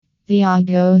The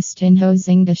Agostinho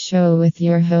Zinga Show with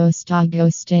your host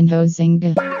Agostinho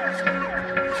Zinga.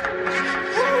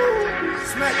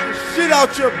 Smack the shit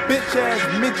out your bitch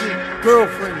ass midget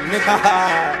girlfriend,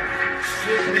 nigga.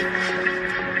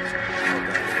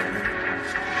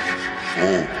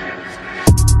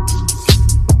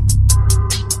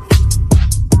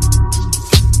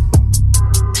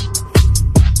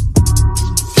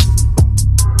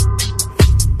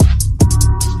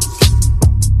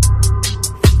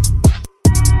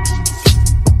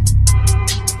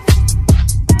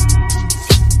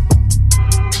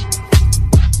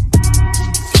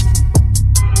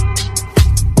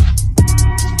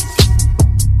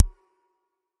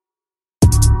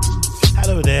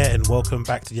 Welcome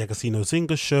back to the Agostinho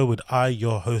Zinga Show with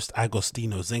your host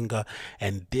Agostinho Zinga,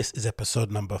 and this is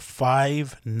episode number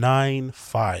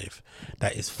 595.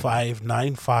 That is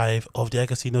 595 of the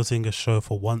Agostinho Zinga Show.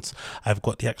 For once, I've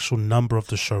got the actual number of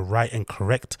the show right and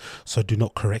correct, so do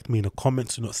not correct me in the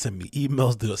comments, do not send me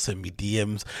emails, do not send me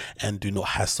DMs, and do not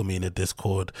hassle me in the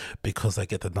Discord because I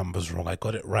get the numbers wrong. I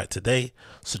got it right today,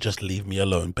 so just leave me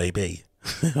alone, baby.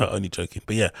 Only joking,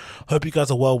 but yeah, hope you guys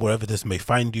are well wherever this may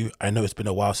find you. I know it's been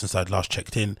a while since I last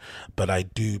checked in, but I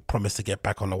do promise to get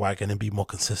back on the wagon and be more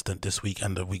consistent this week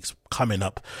and the weeks coming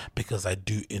up, because I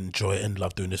do enjoy and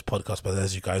love doing this podcast. But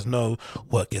as you guys know,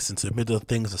 work gets into the middle of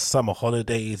things. The summer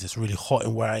holidays, it's really hot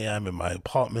in where I am in my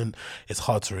apartment. It's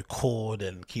hard to record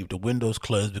and keep the windows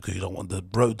closed because you don't want the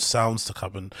road sounds to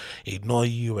come and ignore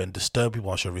you and disturb you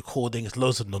whilst you're recording. It's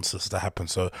loads of nonsense that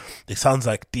happens, so it sounds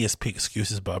like DSP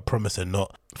excuses, but I promise they're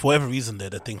not. For whatever reason the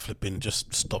thing flipping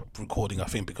just stopped recording, I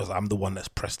think because I'm the one that's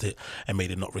pressed it and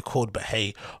made it not record. But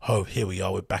hey ho, here we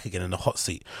are, we're back again in the hot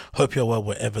seat. Hope you're well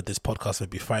wherever this podcast may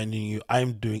be finding you.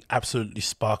 I'm doing absolutely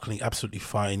sparkling, absolutely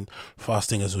fine,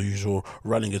 fasting as usual,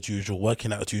 running as usual,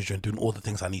 working out as usual, and doing all the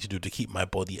things I need to do to keep my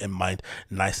body and mind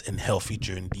nice and healthy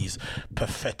during these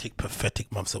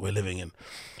pathetic months that we're living in.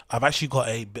 I've actually got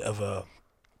a bit of a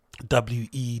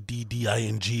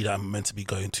WEDDING that I'm meant to be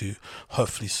going to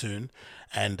hopefully soon,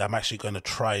 and I'm actually going to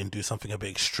try and do something a bit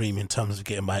extreme in terms of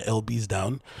getting my LBs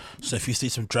down. So if you see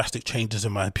some drastic changes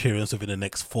in my appearance within the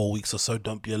next 4 weeks or so,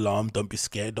 don't be alarmed, don't be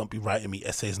scared, don't be writing me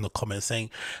essays in the comments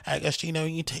saying, Agostinho,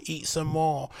 you need to eat some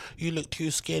more, you look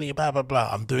too skinny, blah blah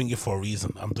blah. I'm doing it for a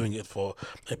reason. I'm doing it for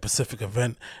a specific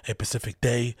event, a specific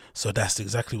day, so that's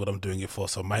exactly what I'm doing it for.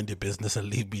 So mind your business and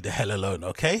leave me the hell alone,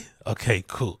 okay? Okay,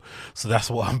 cool. So that's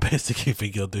what I'm basically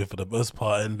thinking of doing for the most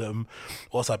part. And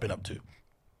what's I've been up to?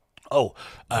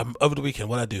 Over the weekend,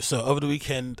 what I do. So over the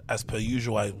weekend, as per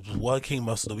usual, I was working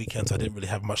most of the weekends. I didn't really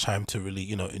have much time to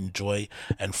really, enjoy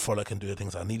and frolic and do the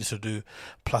things I needed to do.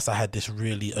 Plus, I had this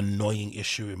really annoying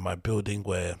issue in my building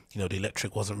where, the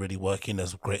electric wasn't really working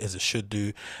as great as it should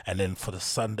do. And then for the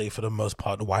Sunday, for the most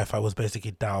part, the Wi-Fi was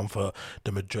basically down for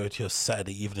the majority of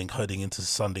Saturday evening, heading into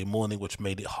Sunday morning, which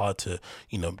made it hard to,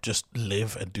 just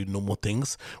live and do normal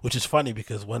things. Which is funny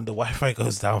because when the Wi-Fi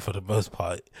goes down for the most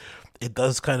part, it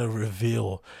does kind of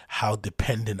reveal how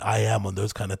dependent I am on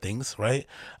those kind of things, right?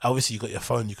 Obviously, you got your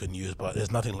phone you can use, but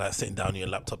there's nothing like sitting down on your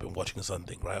laptop and watching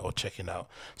something, right? Or checking out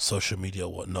social media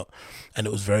or whatnot. And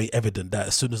it was very evident that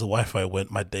as soon as the Wi-Fi went,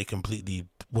 my day completely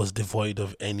was devoid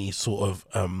of any sort of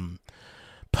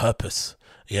purpose.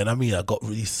 You know what I mean? I got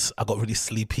really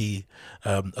sleepy,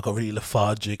 I got really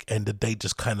lethargic, and the day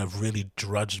just kind of really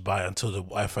drudged by until the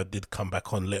Wi-Fi did come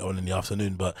back on later on in the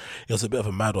afternoon. But it was a bit of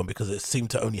a mad one because it seemed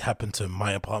to only happen to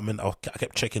my apartment. I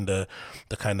kept checking the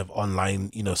kind of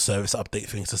online, service update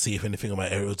things to see if anything in my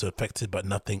area was affected, but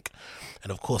nothing.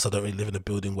 And of course, I don't really live in a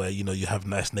building where, you have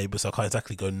nice neighbors, so I can't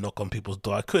exactly go knock on people's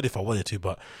door. I could if I wanted to,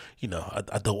 but,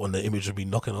 I don't want the image of me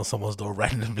knocking on someone's door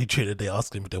randomly during the day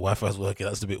asking if their Wi-Fi is working.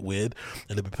 That's a bit weird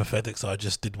and a bit pathetic. So I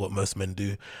just did what most men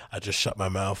do. I just shut my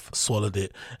mouth, swallowed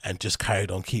it, and just carried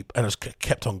on,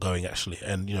 kept on going actually.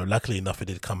 And, luckily enough, it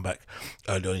did come back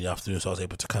early on in the afternoon, so I was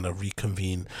able to kind of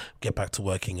reconvene, get back to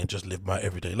working and just live my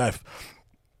everyday life.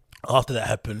 After that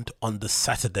happened, on the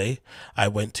Saturday, I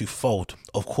went to Fold,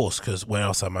 of course, because where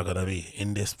else am I going to be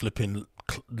in this flipping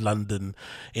London,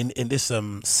 in this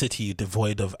city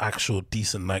devoid of actual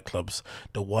decent nightclubs?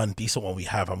 The one decent one we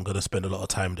have, I'm going to spend a lot of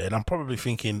time there. And I'm probably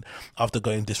thinking, after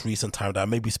going this recent time, that I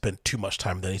maybe spent too much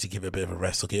time there. I need to give it a bit of a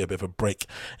rest or give it a bit of a break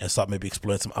and start maybe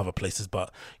exploring some other places.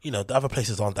 But, the other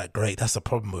places aren't that great. That's the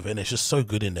problem with it. And it's just so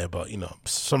good in there. But,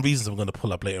 some reasons I'm going to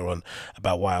pull up later on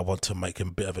about why I want to make a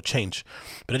bit of a change.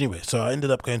 But anyway, so I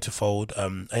ended up going to Fold. I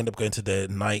ended up going to their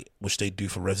night, which they do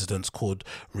for residents, called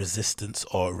Resistance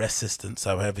or Resistance,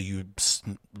 however you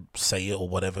say it or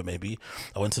whatever maybe.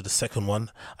 I went to the second one.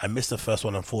 I missed the first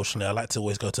one, unfortunately. I like to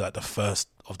always go to like the first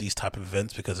of these type of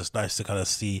events, because it's nice to kind of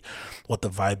see what the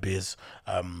vibe is,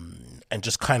 and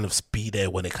just kind of be there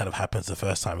when it kind of happens the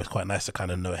first time. It's quite nice to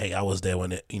kind of know, hey, I was there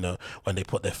when it, you know, when they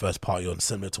put their first party on,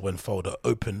 similar to when Folder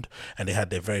opened and they had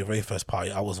their very, very first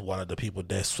party. I was one of the people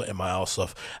there, sweating my ass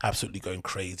off, absolutely going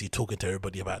crazy, talking to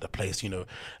everybody about the place, you know,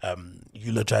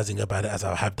 eulogizing about it as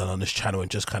I have done on this channel,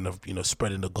 and just kind of, you know,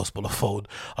 spreading the gospel of Fold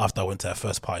after I went to that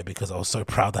first party, because I was so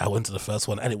proud that I went to the first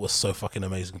one, and it was so fucking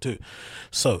amazing too.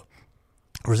 So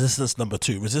Resistance number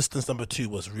two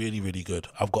was really, really good,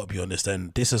 I've got to be honest.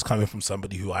 And this is coming from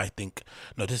somebody who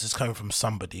this is coming from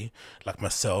somebody like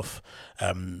myself,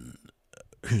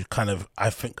 who kind of, I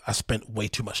think I spent way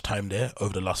too much time there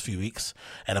over the last few weeks,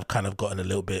 and I've kind of gotten a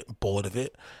little bit bored of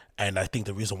it. And I think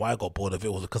the reason why I got bored of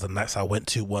it was because the nights I went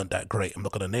to weren't that great. I'm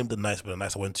not going to name the nights, but the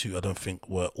nights I went to, I don't think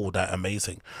were all that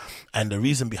amazing. And the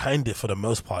reason behind it, for the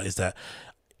most part, is that,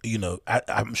 you know,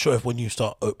 I'm sure when you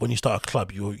start a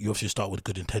club, you obviously start with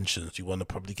good intentions. You want to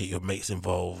probably get your mates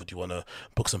involved. You want to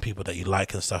book some people that you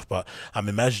like and stuff. But I'm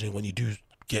imagining when you do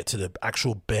get to the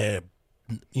actual bare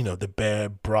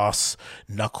brass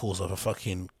knuckles of a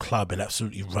fucking club and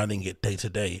absolutely running it day to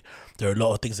day, there are a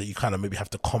lot of things that you kind of maybe have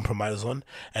to compromise on.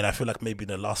 And I feel like maybe in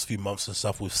the last few months and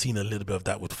stuff, we've seen a little bit of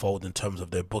that with Fold in terms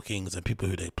of their bookings and people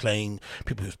who they're playing,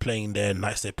 people who's playing there,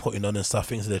 nights they're putting on and stuff,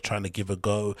 things that they're trying to give a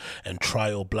go and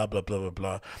trial, blah blah blah blah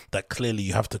blah. That clearly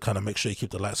you have to kind of make sure you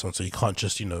keep the lights on. So you can't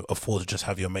just, you know, afford to just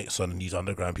have your mates on and these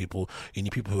underground people. You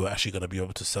need people who are actually going to be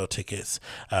able to sell tickets,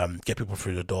 get people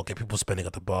through the door, get people spending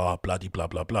at the bar, bloody blah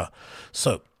blah blah.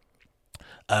 So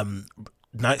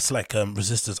nights like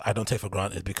Resistance, I don't take for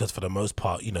granted, because for the most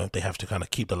part, you know, they have to kind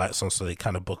of keep the lights on, so they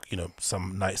kind of book, you know,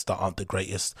 some nights that aren't the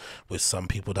greatest with some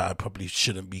people that I probably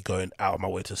shouldn't be going out of my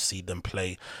way to see them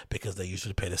play, because they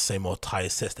usually play the same old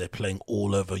tired sets. They're playing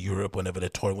all over Europe whenever they're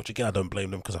touring, which again, I don't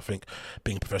blame them, because I think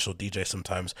being a professional DJ,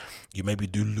 sometimes you maybe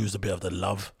do lose a bit of the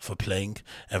love for playing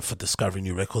and for discovering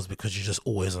new records, because you're just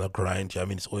always on a grind. You know what I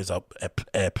mean? It's always up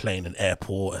airplane, an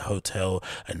airport, a hotel,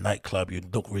 a nightclub. You're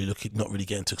not really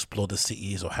getting to explore the city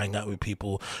or hang out with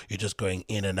people. You're just going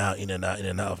in and out of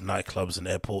nightclubs and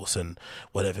airports and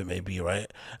whatever it may be,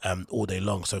 right? All day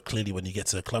long. So clearly when you get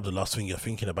to the club, the last thing you're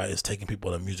thinking about is taking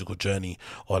people on a musical journey,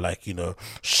 or like, you know,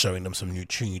 showing them some new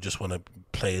tune. You just want to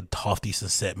play a half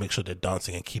decent set, make sure they're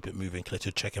dancing and keep it moving, collect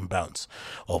your check and bounce,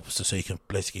 or so you can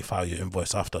basically file your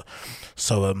invoice after.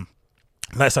 So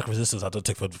nights like Resistance, I don't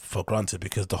take for granted,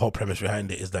 because the whole premise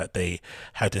behind it is that they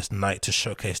had this night to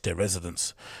showcase their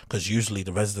residents, because usually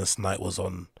the residence night was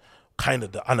on, kind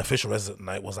of the unofficial resident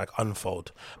night was like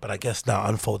Unfold, but I guess now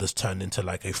Unfold has turned into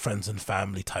like a friends and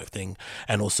family type thing,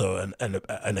 and also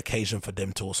an occasion for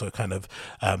them to also kind of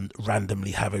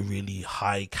randomly have a really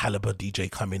high caliber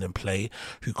DJ come in and play,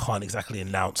 who can't exactly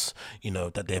announce, you know,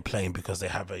 that they're playing because they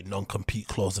have a non-compete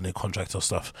clause in their contract or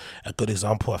stuff. A good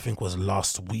example I think was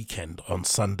last weekend on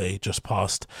Sunday just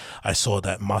past, I saw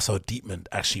that Marcel Dietman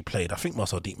actually played. I think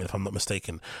Marcel Dietman, if I'm not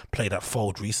mistaken, played at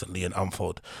Fold recently in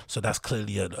Unfold. So that's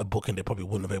clearly a booking they probably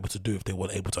wouldn't have been able to do if they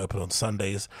weren't able to open on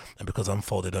Sundays. And because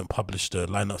Unfold, they don't publish the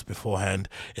lineups beforehand,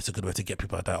 it's a good way to get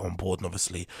people like that on board. And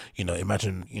obviously, you know,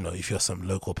 imagine, you know, if you're some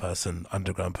local person,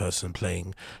 underground person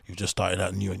playing, you've just started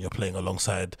out new and you're playing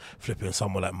alongside flipping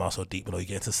someone like Marcel Deepman, or you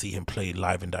get to see him play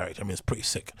live and direct. I mean, it's pretty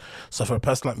sick. So for a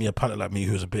person like me, a punter like me,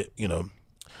 who's a bit, you know,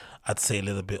 I'd say a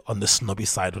little bit on the snobby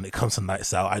side when it comes to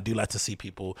nights out, I do like to see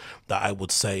people that I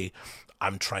would say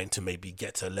I'm trying to maybe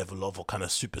get to a level of, or kind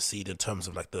of supersede in terms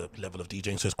of like the level of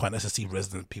DJing. So it's quite nice to see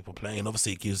resident people playing, and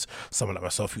obviously it gives someone like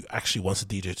myself who actually wants to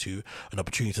DJ to an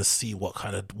opportunity to see what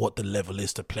the level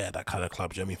is to play at that kind of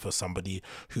club. Do you know what I mean? For somebody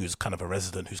who's kind of a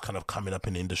resident, who's kind of coming up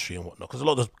in the industry and whatnot, because a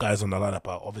lot of those guys on the lineup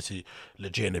are obviously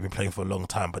legit and they've been playing for a long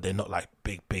time, but they're not like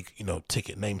big, you know,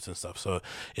 ticket names and stuff. So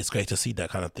it's great to see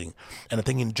that kind of thing. And I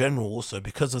think in general also,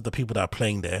 because of the people that are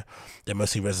playing there, they're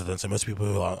mostly residents and most people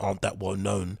who aren't that well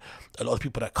known. A lot of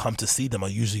people that come to see them are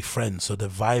usually friends, so the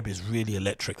vibe is really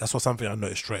electric. That's what something I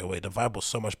noticed straight away. The vibe was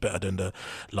so much better than the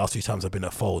last few times I've been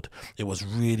at Fold. It was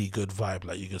really good vibe.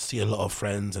 Like you could see a lot of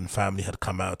friends and family had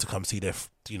come out to come see their,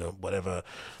 you know, whatever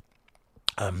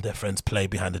their friends play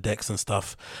behind the decks and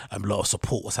stuff. A lot of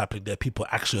support was happening there. People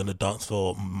actually on the dance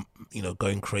floor, you know,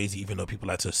 going crazy, even though people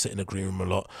like to sit in the green room a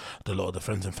lot. A lot of the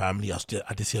friends and family, I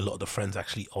did see a lot of the friends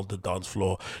actually on the dance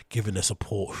floor giving their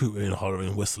support, hooting,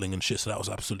 hollering, whistling and shit. So that was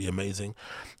absolutely amazing.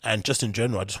 And just in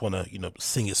general, I just want to, you know,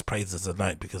 sing its praises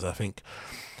tonight, because I think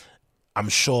I'm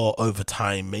sure over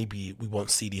time, maybe we won't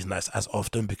see these nights as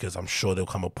often, because I'm sure there'll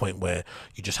come a point where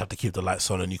you just have to keep the lights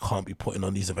on and you can't be putting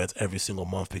on these events every single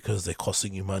month because they're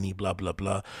costing you money, blah, blah,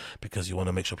 blah, because you want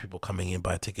to make sure people coming in,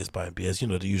 buy tickets, buying beers, you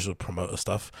know, the usual promoter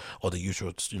stuff, or the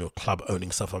usual, you know, club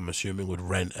owning stuff, I'm assuming, with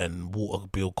rent and water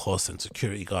bill costs and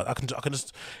security guard. I can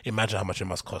just imagine how much it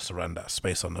must cost around that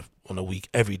space on a week,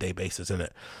 everyday basis, isn't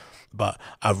it? But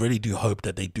I really do hope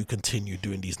that they do continue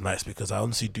doing these nights, because I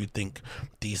honestly do think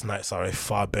these nights are a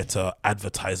far better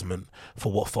advertisement for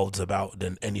what Fold's about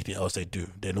than anything else they do,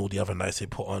 than all the other nights they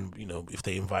put on. You know, if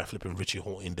they invite flipping Richie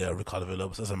Hort in there, Ricardo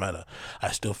Villalobos, doesn't matter.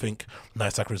 I still think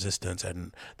nights like Resistance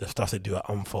and the stuff they do at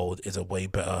Unfold is a way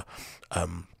better,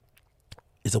 what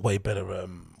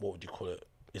would you call it?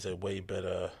 Is a way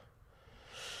better,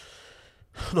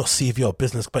 not CV or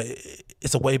business, but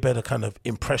it's a way better kind of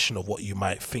impression of what you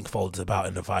might think Fold's about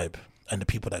and the vibe and the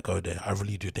people that go there. I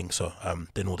really do think so.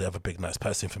 Than all the other big nights,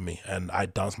 personally, for me. And I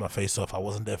danced my face off. I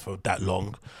wasn't there for that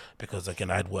long because,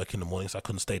 again, I had work in the morning, so I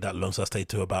couldn't stay that long. So I stayed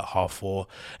to about 4:30.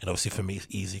 And obviously for me, it's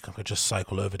easy. I could just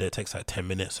cycle over there. It takes like 10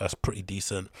 minutes. So that's pretty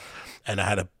decent. And I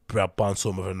had a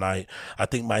barnstorm of a night. I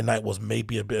think my night was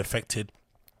maybe a bit affected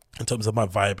in terms of my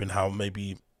vibe and how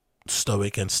maybe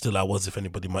stoic and still I was. If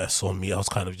anybody might have saw me, I was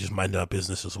kind of just minding my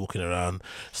business, just walking around,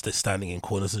 standing in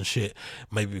corners and shit.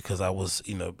 Maybe because I was,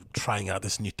 you know, trying out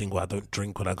this new thing where I don't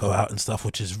drink when I go out and stuff,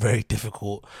 which is very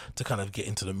difficult to kind of get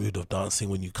into the mood of dancing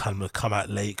when you kind of come out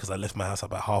late, because I left my house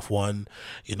about 1:30.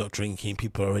 You're not drinking,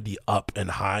 people are already up and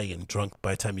high and drunk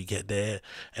by the time you get there,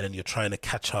 and then you're trying to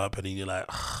catch up, and then you're like,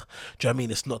 ugh. Do you know what I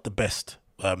mean? It's not the best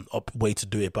way to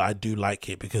do it, but I do like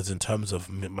it, because in terms of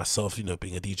myself, you know,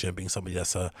 being a DJ and being somebody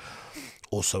that's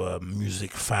also a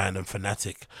music fan and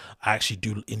fanatic, I actually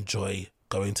do enjoy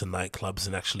going to nightclubs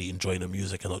and actually enjoying the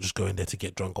music and not just going there to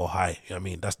get drunk or high. You know what I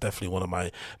mean? That's definitely one of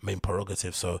my main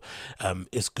prerogatives. So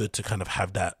it's good to kind of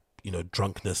have that, you know,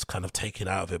 drunkenness kind of taken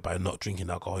out of it by not drinking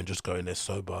alcohol and just going there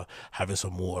sober, having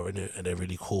some water in it, and they're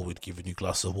really cool with giving you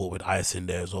glasses of water with ice in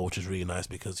there as well, which is really nice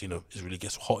because, you know, it really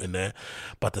gets hot in there.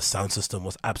 But the sound system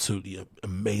was absolutely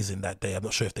amazing that day. I'm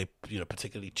not sure if they, you know,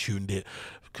 particularly tuned it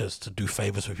because to do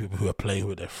favors for people who are playing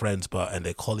with their friends and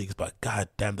their colleagues, but god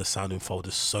damn, the sound in Fold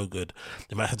is so good.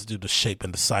 They might have to do the shape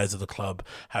and the size of the club,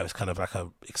 how it's kind of like a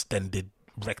extended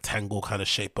rectangle kind of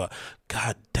shape, but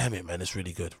god damn it, man, it's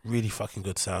really good, really fucking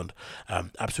good sound.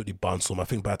 Absolutely barnstorm. I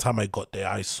think by the time I got there,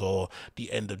 I saw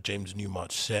the end of James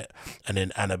Newmarch's set, and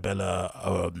then Annabella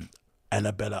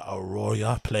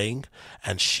Aurora playing,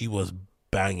 and she was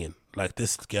banging. Like,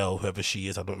 this girl, whoever she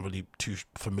is, I'm not really too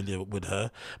familiar with her,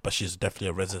 but she's definitely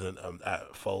a resident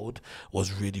at Fold,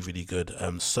 was really, really good.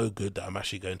 So good that I'm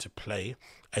actually going to play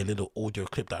a little audio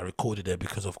clip that I recorded there,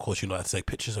 because of course, you know, I take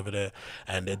pictures over there,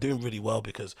 and they're doing really well,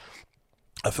 because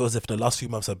I feel as if the last few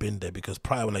months I've been there, because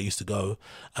prior when I used to go,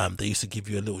 they used to give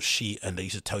you a little sheet and they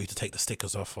used to tell you to take the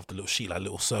stickers off of the little sheet, like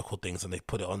little circle things, and they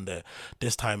put it on there.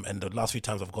 This time, and the last few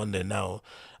times I've gone there now,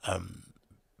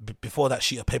 before that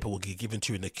sheet of paper will get given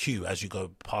to you in the queue as you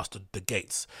go past the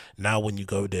gates. Now when you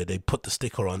go there, they put the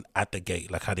sticker on at the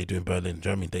gate, like how they do in Berlin. Do you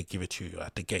know what I mean? They give it to you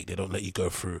at the gate. They don't let you go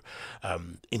through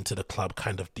into the club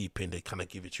kind of deep in. They kind of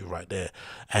give it to you right there,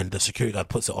 and the security guard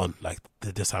puts it on. Like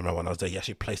this time around when I was there, he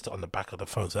actually placed it on the back of the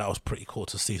phone, so that was pretty cool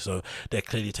to see. So they're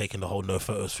clearly taking the whole no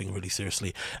photos thing really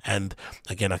seriously. And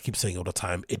again, I keep saying all the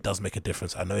time, it does make a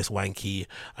difference. I know it's wanky,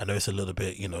 I know it's a little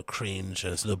bit, you know, cringe,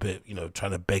 and it's a little bit, you know,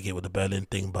 trying to beg it with the Berlin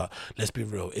thing, but let's be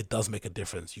real, it does make a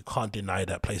difference. You can't deny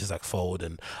that places like Fold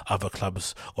and other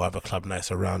clubs or other club nights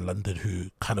around London who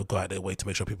kind of go out their way to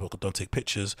make sure people don't take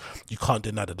pictures, you can't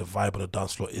deny that the vibe on the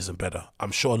dance floor isn't better.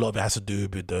 I'm sure a lot of it has to do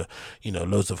with the, you know,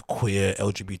 loads of queer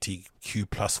LGBTQ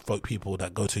plus folk people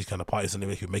that go to these kind of parties and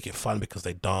who make it fun because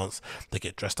they dance, they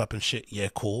get dressed up and shit. Yeah,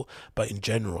 cool. But in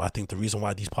general, I think the reason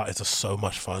why these parties are so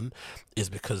much fun is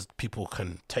because people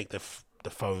can take the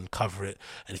phone, cover it,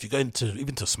 and if you go into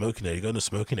even to smoking area, you go into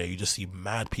smoking area, you just see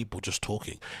mad people just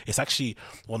talking. It's actually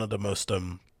one of the most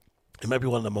it might be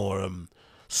one of the more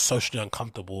socially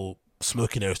uncomfortable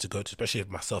smoking areas to go to, especially if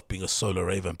myself being a solo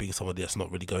raver and being somebody that's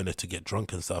not really going there to get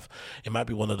drunk and stuff. It might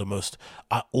be one of the most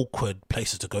awkward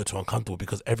places to go to, uncomfortable,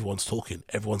 because everyone's talking,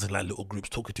 everyone's in like little groups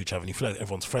talking to each other, and you feel like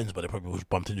everyone's friends, but they probably was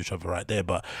bumped into each other right there.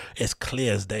 But it's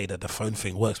clear as day that the phone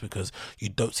thing works, because you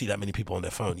don't see that many people on their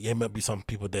phone. Yeah, might be some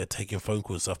people there taking phone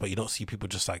calls and stuff, but you don't see people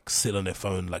just like sit on their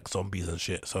phone like zombies and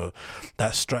shit. So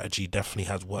that strategy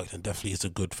definitely has worked, and definitely is a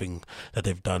good thing that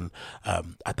they've done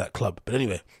at that club. But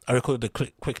anyway, I recorded a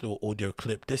quick little audio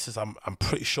clip. This is I'm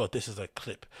pretty sure this is a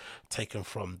clip taken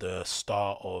from the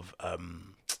start of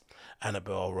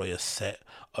Annabelle Roya's set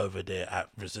over there at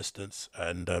Resistance,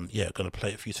 and yeah, gonna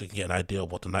play it for you so you can get an idea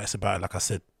of what the night's about. And like I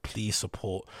said, please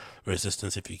support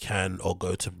Resistance if you can, or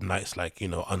go to nights like, you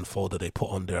know, Unfold that they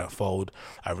put on there at Fold.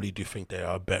 I really do think they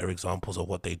are better examples of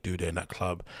what they do there in that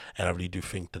club, and I really do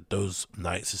think that those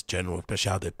nights is general, especially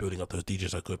how they're building up those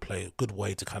DJs, are a good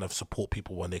way to kind of support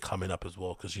people when they're coming up as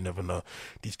well, because you never know,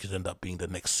 these could end up being the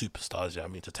next superstars, I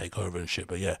mean, to take over and shit.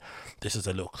 But yeah, this is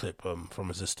a little clip from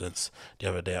Resistance the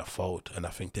other day at Fold, and I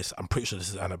think this, I'm pretty sure this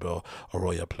is Annabelle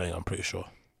Arroyo playing, I'm pretty sure.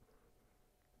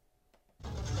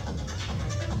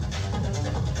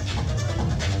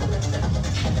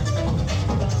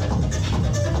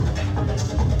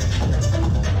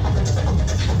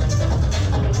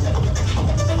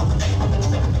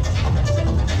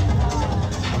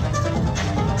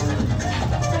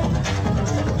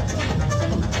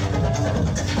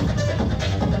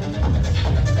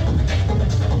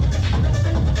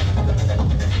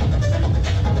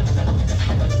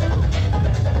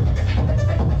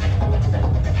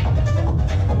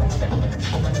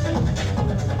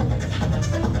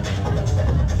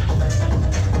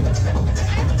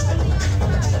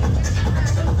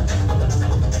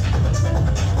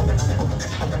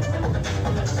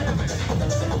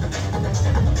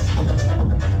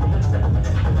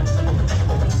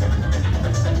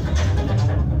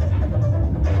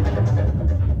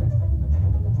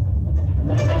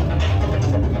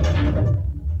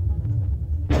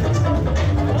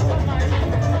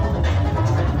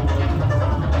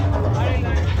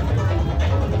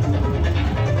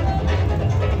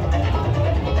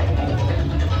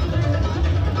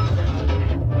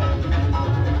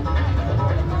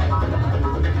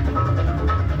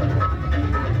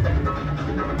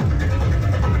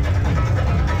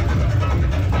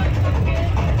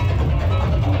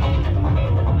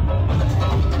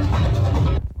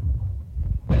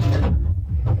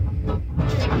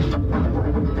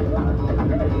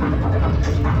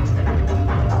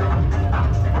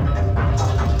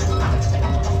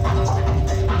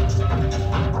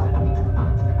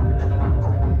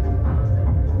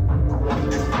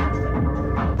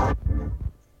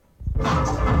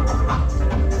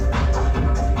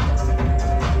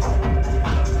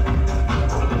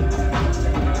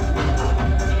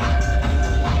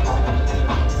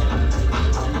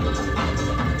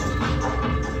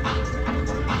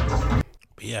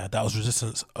 Yeah, that was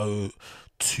Resistance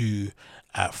 02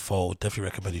 at Fold. Definitely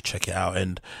recommend you check it out.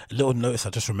 And a little notice I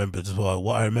just remembered as well,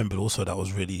 what I remembered also that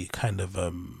was really kind of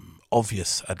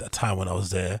obvious at that time when I was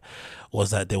there,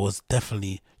 was that there was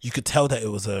definitely, you could tell that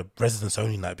it was a residence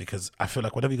only night, because I feel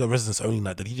like whenever you go residence only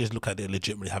night, the DJs look like they're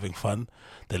legitimately having fun,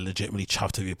 they're legitimately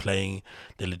chuffed to be playing,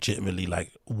 they're legitimately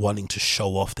like wanting to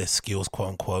show off their skills, quote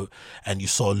unquote. And you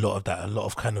saw a lot of that, a lot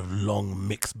of kind of long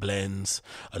mixed blends,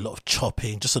 a lot of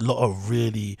chopping, just a lot of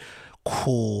really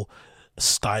cool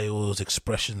styles,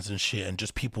 expressions and shit, and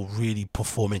just people really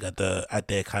performing at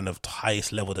their kind of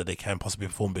highest level that they can possibly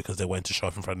perform, because they went to show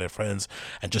off in front of their friends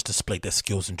and just display their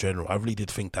skills in general. I really did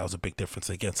think that was a big difference.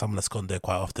 Again, someone that's gone there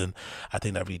quite often, I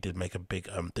think that really did make a big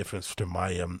difference to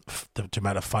my the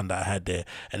amount of fun that I had there.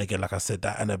 And again, like I said,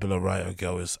 that Annabelle Arroyo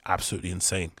girl is absolutely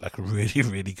insane, like really,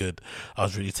 really good. I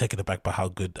was really taken aback by how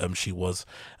good she was.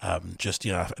 Just,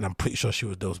 you know, and I'm pretty sure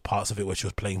there was parts of it where she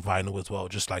was playing vinyl as well,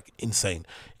 just like insane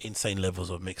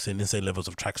levels of mixing, insane levels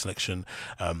of track selection.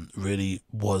 Really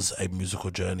was a musical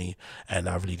journey, and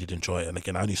I really did enjoy it. And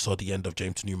again, I only saw the end of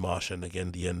James Newmarsh, and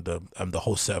again the end of the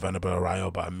whole set of Annabelle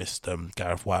Arroyo, but I missed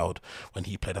Gareth Wild when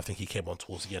he played. I think he came on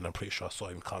towards the end. I'm pretty sure I saw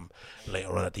him come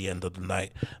later on at the end of the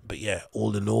night. But yeah,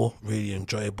 all in all, really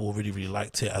enjoyable, really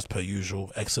liked it as per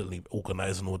usual, excellently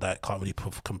organized and all that. Can't really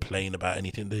complain about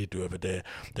anything they do over there.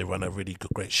 They run a really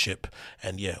good, great ship,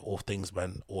 and yeah, all things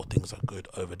are good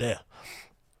over there.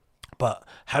 But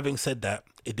having said that,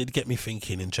 it did get me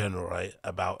thinking in general, right,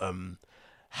 about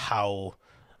how,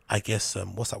 I guess,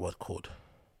 what's that word called?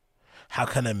 How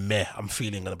kind of meh I'm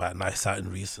feeling about nights out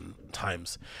in recent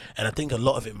times. And I think a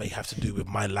lot of it may have to do with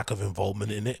my lack of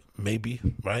involvement in it, maybe,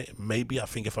 right? Maybe, I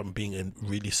think if I'm being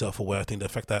really self-aware, I think the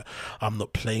fact that I'm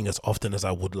not playing as often as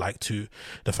I would like to,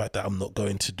 the fact that I'm not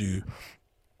going to do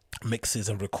mixes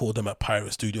and record them at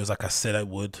Pirate Studios like I said I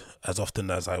would, as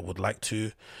often as I would like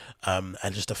to, and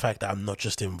just the fact that I'm not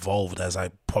just involved as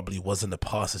I probably was in the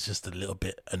past is just a little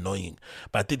bit annoying.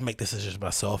 But I did make decisions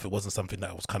myself. It wasn't something that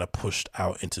I was kind of pushed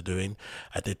out into doing.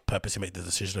 I did purposely make the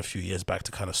decision a few years back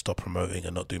to kind of stop promoting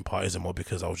and not doing parties anymore,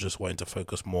 because I was just wanting to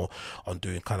focus more on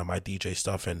doing kind of my DJ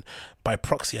stuff. And by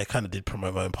proxy, I kind of did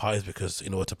promote my own parties, because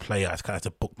in order to play, I kind of had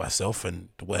to book myself and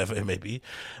whatever it may be.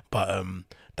 But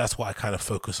that's what I kind of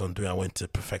focus on doing. I went to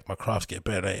perfect my crafts, get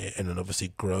better at it, and then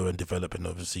obviously grow and develop, and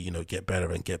obviously, you know, get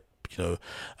better and get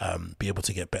be able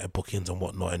to get better bookings and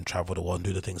whatnot, and travel the world and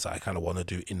do the things that I kind of want to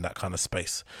do in that kind of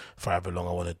space for however long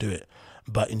I want to do it.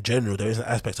 But in general, there is an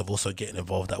aspect of also getting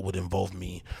involved that would involve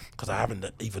me, because I haven't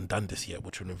even done this yet,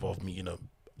 which would involve me,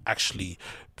 actually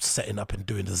setting up and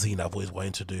doing the zine I've always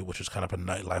wanted to do, which was kind of a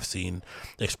nightlife scene,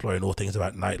 exploring all things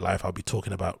about nightlife. I'll be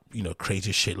talking about,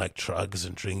 crazy shit like drugs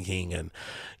and drinking and,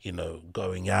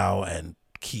 going out, and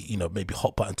maybe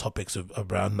hot button topics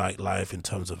around nightlife in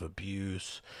terms of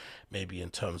abuse, maybe in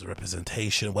terms of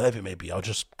representation, whatever it may be. I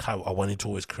wanted to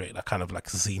always create that kind of like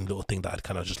zine little thing that I'd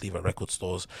kind of just leave at record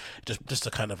stores, just to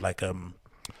kind of like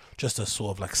just a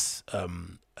sort of like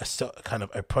kind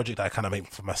of a project that I kind of make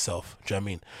for myself. Do you know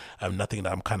what I mean? Nothing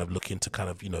that I'm kind of looking to kind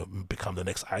of become the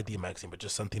next ID magazine, but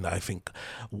just something that I think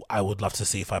I would love to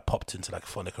see if I popped into like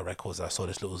Phonica Records. I saw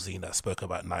this little zine that spoke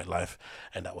about nightlife,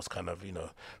 and that was kind of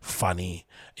funny,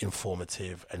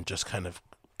 informative, and just kind of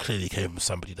clearly came from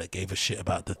somebody that gave a shit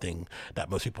about the thing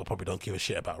that most people probably don't give a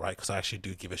shit about, right? Because I actually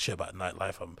do give a shit about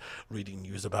nightlife. I'm reading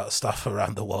news about stuff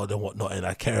around the world and whatnot, and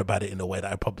I care about it in a way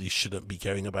that I probably shouldn't be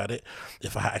caring about it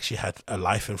if I actually had a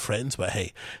life and friends. But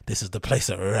hey, this is the place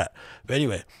that we're at. But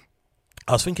anyway,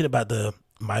 I was thinking about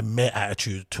my mere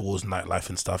attitude towards nightlife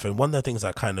and stuff, and one of the things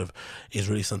that kind of is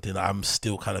really something that I'm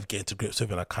still kind of getting to grips with,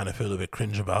 and I kind of feel a bit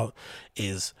cringe about,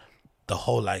 is the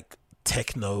whole like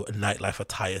techno nightlife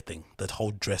attire thing, that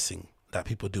whole dressing that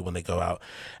people do when they go out.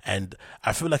 And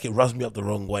I feel like it rubs me up the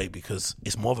wrong way, because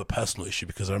it's more of a personal issue.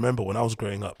 Because I remember when I was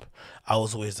growing up, I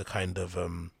was always the kind of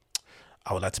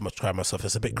I would like to describe myself,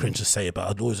 it's a bit cringe to say it, but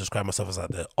I'd always describe myself as like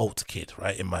the alt kid,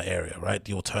 right, in my area, right,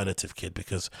 the alternative kid,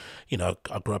 because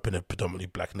I grew up in a predominantly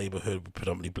black neighborhood with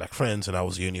predominantly black friends, and I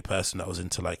was the only person that was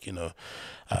into like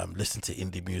listening to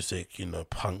indie music,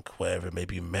 punk, whatever,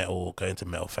 maybe metal, going to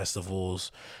metal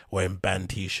festivals, wearing band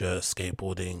t-shirts,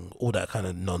 skateboarding, all that kind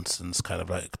of nonsense, kind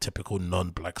of like typical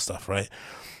non-black stuff, right?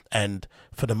 And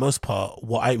for the most part,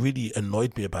 what I really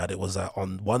annoyed me about it was that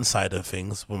on one side of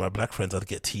things, with my black friends, I'd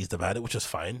get teased about it, which is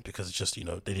fine, because it's just, they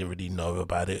didn't really know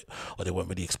about it, or they weren't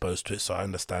really exposed to it, so I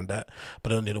understand that.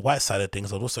 But on the white side of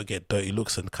things, I'd also get dirty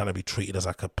looks and kind of be treated as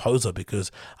like a poser,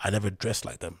 because I never dressed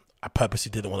like them. I purposely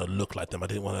didn't want to look like them. I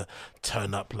didn't want to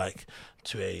turn up like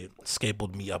to a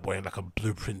skateboard meetup wearing like a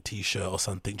Blueprint t-shirt or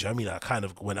something. Do you know what I mean? I kind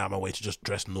of went out of my way to just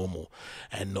dress normal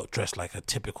and not dress like a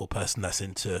typical person that's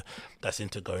into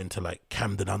going to like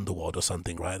Camden Underworld or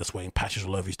something, right? That's wearing patches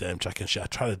all over his damn jacket and shit. I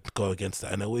try to go against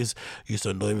that, and it always used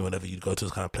to annoy me whenever you'd go to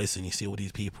this kind of place and you see all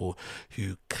these people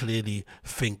who clearly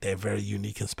think they're very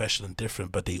unique and special and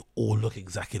different, but they all look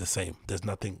exactly the same. There's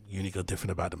nothing unique or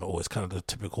different about them at all. It's kind of the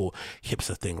typical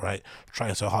hipster thing, right?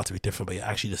 Trying so hard to be different, but you're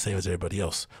actually the same as everybody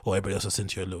else, or everybody else is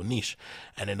into your little niche.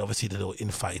 And then obviously the little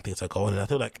infighting things that go on. And I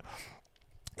feel like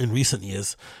in recent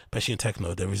years, especially in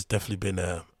techno, there has definitely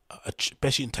been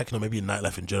especially in techno, maybe in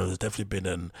nightlife in general, there's definitely been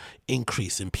an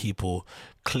increase in people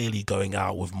clearly going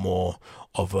out with more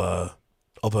of a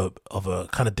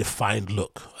kind of defined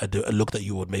look, a look that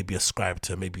you would maybe ascribe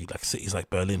to maybe like cities like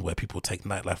Berlin, where people take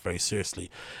nightlife very seriously,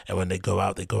 and when they go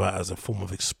out as a form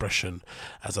of expression,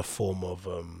 as a form of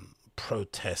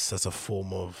protest, as a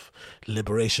form of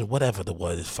liberation, whatever the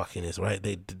word is, right?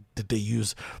 They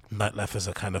use nightlife as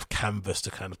a kind of canvas to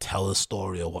kind of tell a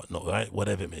story or whatnot, right?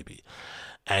 Whatever it may be.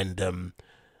 And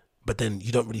but then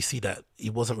you don't really see that.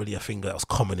 It wasn't really a thing that was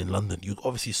common in London. You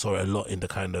obviously saw it a lot in the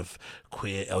kind of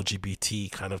queer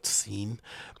LGBT kind of scene.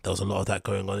 There was a lot of that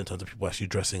going on in terms of people actually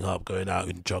dressing up, going out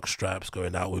in jog straps,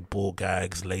 going out with ball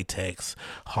gags, latex,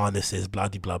 harnesses, blah,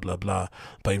 blah, blah, blah.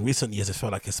 But in recent years, it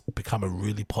felt like it's become a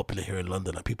really popular here in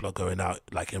London. Like people are going out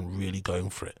like and really going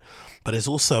for it. But there's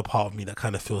also a part of me that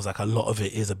kind of feels like a lot of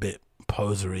it is a bit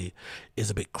posery, is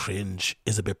a bit cringe,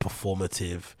 is a bit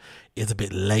performative, is a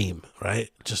bit lame, right?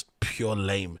 Just pure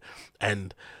lame.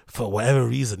 And for whatever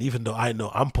reason, even though I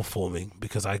know I'm performing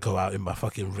because I go out in my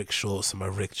fucking Rick shorts and my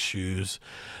Rick shoes,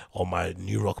 or my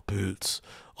New Rock boots,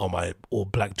 or my all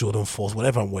black Jordan 4s,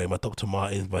 whatever I'm wearing, my Dr.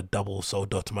 Martens, my double sole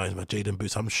Dr. Martens, my Jaden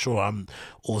boots, I'm sure I'm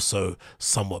also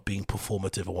somewhat being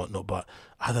performative or whatnot. But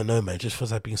I don't know, man, it just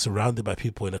feels like being surrounded by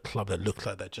people in a club that look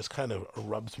like that just kind of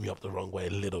rubs me up the wrong way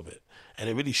a little bit. And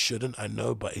it really shouldn't, I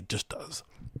know, but it just does.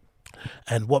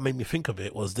 And what made me think of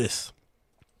it was this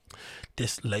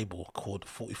label called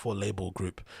 44 Label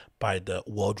Group by the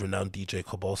world-renowned DJ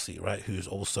Kobolsi, right, who's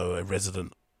also a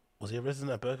resident. Was he a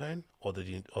resident at Berghain, or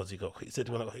has he got? He said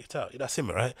when I got kicked out. That's him,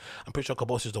 right? I'm pretty sure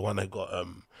Kobolsi is the one that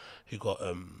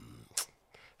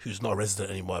who's not a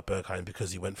resident anymore at Berghain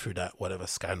because he went through that whatever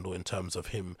scandal in terms of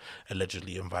him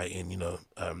allegedly inviting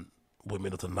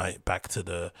women of the night back to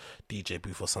the DJ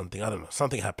booth or something. I don't know.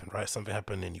 Something happened, right? Something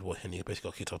happened, and he basically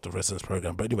got kicked off the residence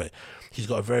program. But anyway, he's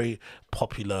got a very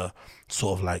popular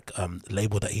sort of like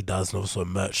label that he does, and also a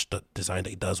merch design that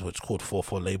he does, which is called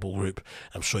 44 Label Group.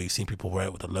 I'm sure you've seen people wear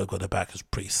it with the logo at the back. It's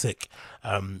pretty sick.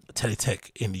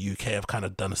 Teletech in the UK have kind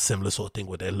of done a similar sort of thing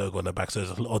with their logo on the back. So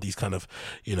there's a lot of these kind of,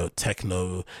 you know,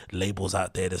 techno labels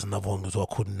out there. There's another one as well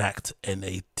called NACT,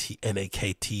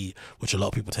 NAKT, which a lot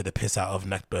of people take the piss out of,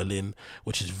 NACT Berlin,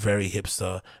 which is very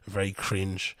hipster, very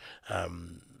cringe.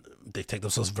 They take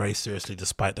themselves very seriously,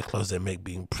 despite the clothes they make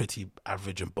being pretty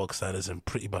average and bog standards and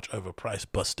pretty much overpriced.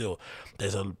 But still,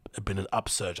 there's been an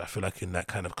upsurge, I feel like, in that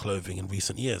kind of clothing in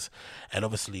recent years. And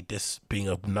obviously, this being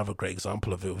another great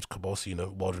example of it, with Cabosi, you know,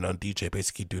 world-renowned DJ,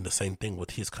 basically doing the same thing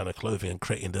with his kind of clothing and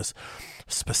creating this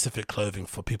specific clothing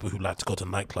for people who like to go to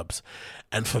nightclubs.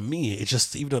 And for me, it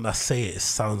just, even when I say it, it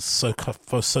sounds so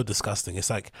disgusting. It's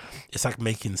like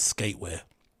making skatewear.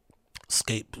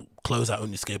 Clothes that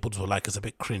only skateboarders will like is a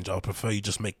bit cringe. I would prefer you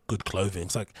just make good clothing.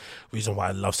 It's like the reason why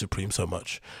I love Supreme so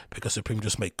much, because Supreme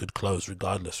just make good clothes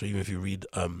regardless. So even if you read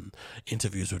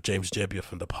interviews with James Jebbia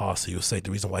from the past, he will say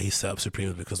the reason why he set up Supreme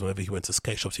was because whenever he went to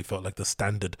skate shops, he felt like the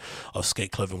standard of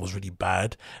skate clothing was really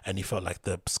bad, and he felt like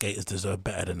the skaters deserved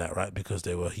better than that, right? Because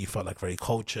he felt like very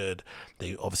cultured.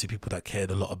 They obviously people that cared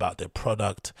a lot about their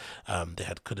product. They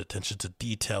had good attention to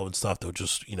detail and stuff. They were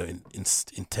just, you know,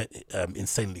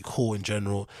 insanely cool in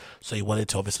general. So he wanted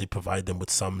to obviously provide them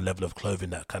with some level of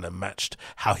clothing that kind of matched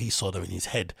how he saw them in his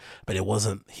head. But it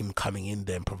wasn't him coming in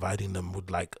there and providing them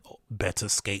with like better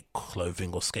skate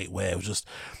clothing or skate wear. It was just,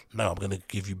 no, I'm going to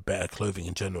give you better clothing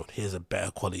in general. Here's a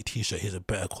better quality t-shirt. Here's a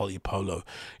better quality polo.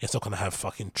 It's not going to have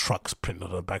fucking trucks printed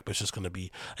on the back, but it's just going to be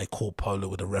a cool polo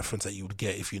with a reference that you would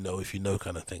get if you know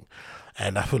kind of thing.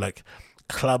 And I feel like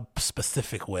club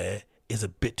specific wear is a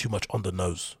bit too much on the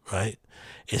nose, right?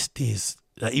 It's these,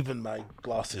 like, even my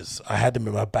glasses, I had them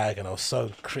in my bag and I was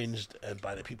so cringed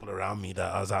by the people around me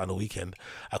that I was out on the weekend,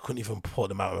 I couldn't even pull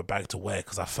them out of my bag to wear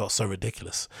because I felt so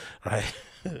ridiculous, right?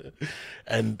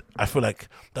 And I feel like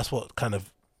that's what kind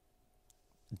of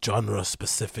genre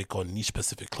specific or niche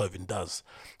specific clothing does,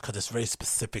 because it's very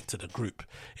specific to the group.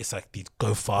 It's like these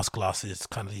go fast glasses,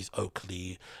 kind of these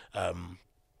Oakley,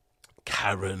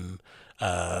 Karen,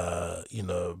 you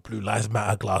know, Blue Lives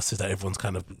Matter glasses that everyone's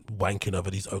kind of wanking over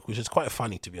these Oak, which is quite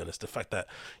funny, to be honest. The fact that,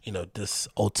 you know, this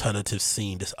alternative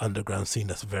scene, this underground scene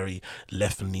that's very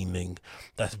left-leaning,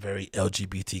 that's very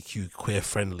LGBTQ queer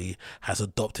friendly, has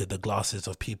adopted the glasses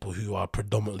of people who are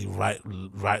predominantly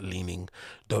right-leaning,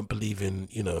 don't believe in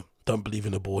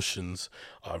abortions,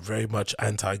 are very much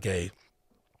anti-gay,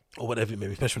 or whatever it may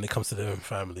be, especially when it comes to their own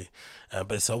family.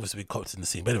 But it's obviously co-opted in the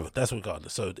scene. But anyway, that's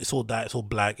regardless. So it's all that, it's all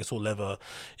black, it's all leather,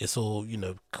 it's all, you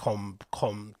know,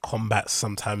 combat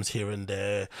sometimes here and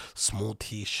there, small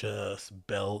t-shirts,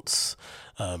 belts,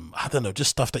 I don't know, just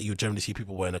stuff that you generally see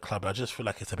people wear in a club. I just feel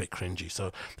like it's a bit cringy.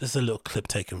 So this is a little clip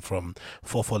taken from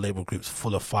 44 Label Group's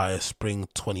Full of Fire Spring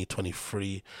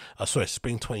 2023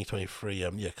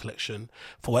 collection.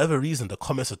 For whatever reason, the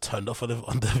comments are turned off on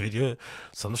the video,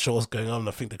 so I'm not sure what's going on.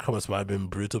 I think the comments might have been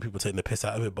brutal, people taking the piss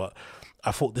out of it, but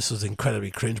I thought this was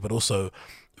incredibly cringe, but also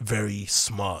very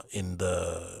smart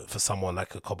for someone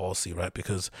like a Cabosi, right?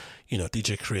 Because, you know,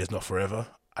 DJ career is not forever.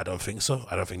 I don't think so.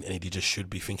 I don't think any DJ should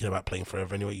be thinking about playing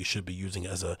forever anyway. You should be using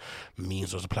it as a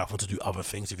means or as a platform to do other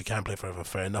things. If you can play forever,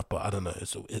 fair enough. But I don't know.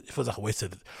 It feels like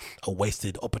a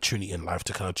wasted opportunity in life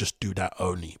to kind of just do that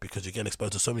only, because you're getting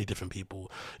exposed to so many different people.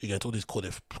 You're getting to all these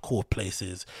cool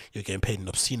places. You're getting paid an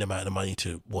obscene amount of money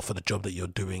for the job that you're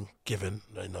doing, given,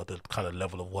 you know, the kind of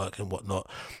level of work and whatnot.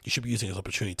 You should be using this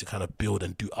opportunity to kind of build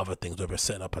and do other things, whether it's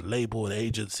setting up a label, an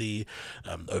agency,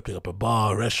 opening up a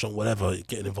bar, a restaurant, whatever,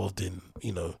 getting involved in,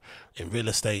 you know, in real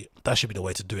estate. That should be the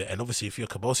way to do it. And obviously, if you're a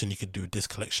Cabosi, you could do this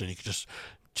collection, you could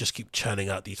just keep churning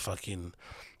out these fucking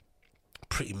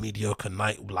pretty mediocre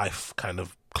nightlife kind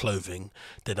of clothing,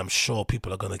 then I'm sure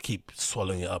people are going to keep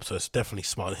swallowing it up. So it's definitely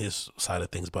smart on his side of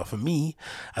things. But for me,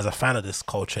 as a fan of this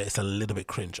culture, it's a little bit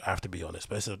cringe, I have to be honest.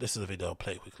 But this is a video, I'll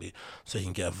play it quickly so you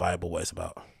can get a vibe of what it's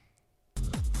about.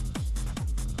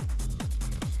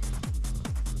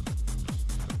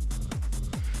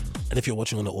 And if you're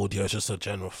watching on the audio, it's just a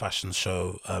general fashion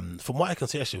show. From what I can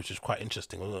see, actually, which is quite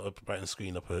interesting. I'm going to brighten the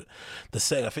screen up. The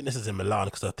setting, I think this is in Milan,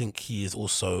 because I think he is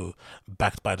also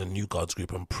backed by the New Guards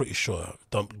group. I'm pretty sure.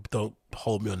 Don't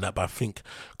hold me on that, but I think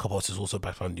Cabosi is also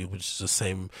backed by New, which is the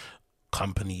same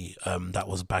company that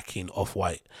was backing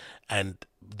Off-White. And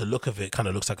the look of it kind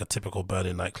of looks like a typical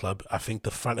Berlin nightclub. I think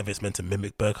the front of it's meant to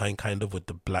mimic Berghain, kind of, with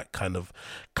the black kind of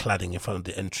cladding in front of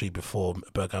the entry before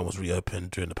Berghain was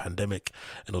reopened during the pandemic,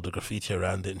 and all the graffiti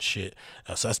around it and shit.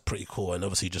 So that's pretty cool. And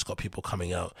obviously you just got people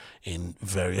coming out in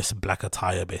various black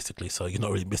attire, basically. So you're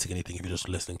not really missing anything if you're just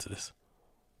listening to this.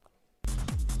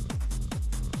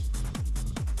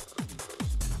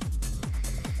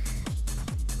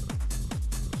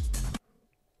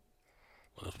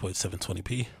 Let's put it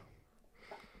 720p.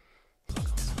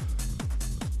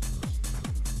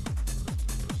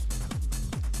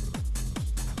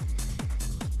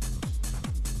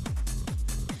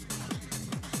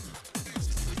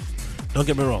 Don't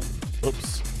get me wrong.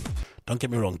 Oops. Don't get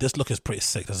me wrong. This look is pretty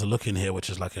sick. There's a look in here which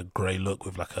is like a grey look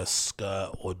with like a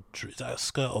skirt, or is that a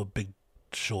skirt or big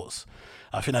shorts?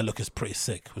 I think that look is pretty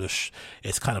sick.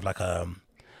 It's kind of like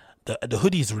the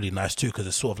hoodie is really nice too, because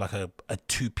it's sort of like a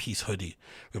two-piece hoodie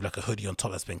with like a hoodie on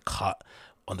top that's been cut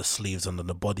on the sleeves and on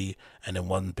the body, and then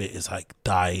one bit is like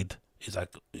dyed. Is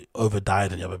like over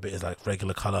dyed, and the other bit is like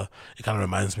regular color. It kind of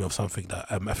reminds me of something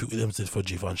that Matthew Williams did for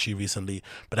Givenchy recently,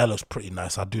 but that looks pretty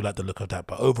nice. I do like the look of that.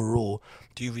 But overall,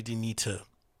 do you really need to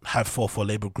have 4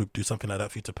 label group do something like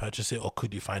that for you to purchase it, or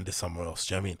could you find this somewhere else?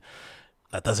 Do you know what I mean?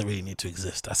 That doesn't really need to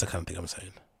exist. That's the kind of thing I'm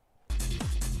saying.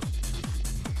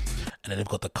 And then they've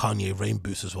got the Kanye rain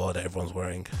boots as well that everyone's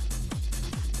wearing.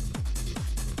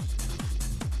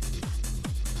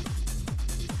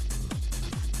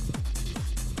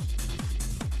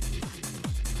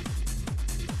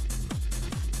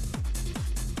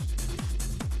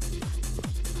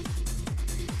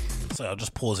 So I'll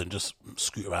just pause and just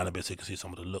scoot around a bit so you can see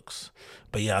some of the looks.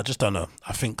 But yeah, I just don't know.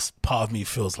 I think part of me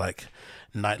feels like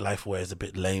nightlife wear is a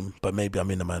bit lame, but maybe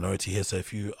I'm in the minority here. So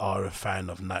if you are a fan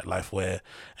of nightlife wear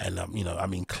and you know, I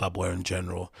mean club wear in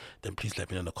general, then please let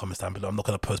me know in the comments down below. I'm not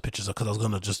going to post pictures, because I was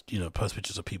going to just, you know, post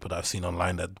pictures of people that I've seen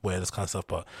online that wear this kind of stuff,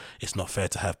 but it's not fair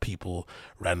to have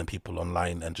random people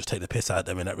online and just take the piss out of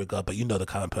them in that regard. But you know the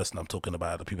kind of person I'm talking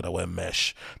about, the people that wear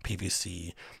mesh,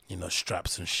 PVC, you know,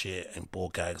 straps and shit and ball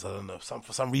gags. I don't know,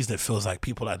 for some reason it feels like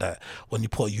people like that, when you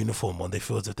put a uniform on, they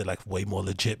feel as if they're like way more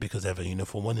legit because they have a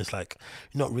uniform on. It's like,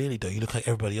 not really though. You look like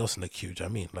everybody else in the queue. Do you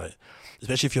know what I mean? Like,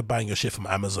 especially if you're buying your shit from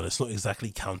Amazon, it's not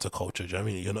exactly counterculture. Do you know what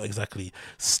I mean? You're not exactly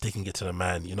sticking it to the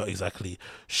man. You're not exactly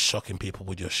shocking people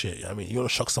with your shit. You know what I mean? You want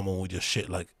to shock someone with your shit,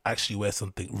 like actually wear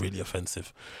something really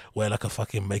offensive. Wear like a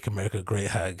fucking Make America Great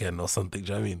hat again or something.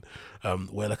 Do you know what I mean?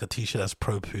 Wear like a t-shirt that's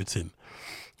pro Putin.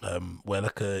 Wear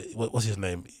like a, what's his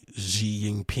name, Xi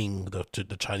Jinping,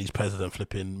 the Chinese president,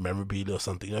 flipping memorabilia or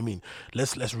something. You know what I mean?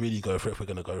 Let's really go for it if we're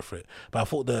gonna go for it. But I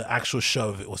thought the actual show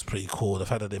of it was pretty cool. The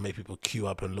fact that they made people queue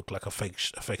up and look like a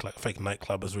fake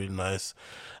nightclub is really nice.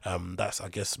 That's, I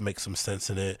guess, makes some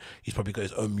sense in it. He's probably got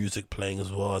his own music playing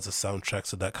as well as a soundtrack,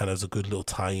 so that kind of is a good little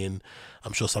tie-in.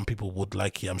 I'm sure some people would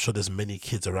like it. I'm sure there's many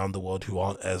kids around the world who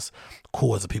aren't as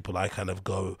cool as the people I kind of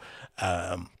go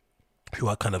who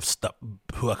I kind of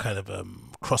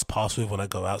cross paths with when I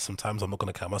go out. Sometimes I'm not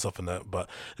going to count myself in that, but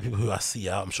the people who I see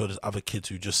out, I'm sure there's other kids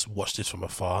who just watch this from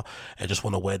afar and just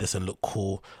want to wear this and look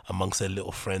cool amongst their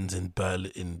little friends in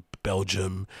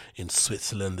Belgium, in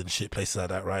Switzerland and shit, places like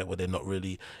that, right, where they're not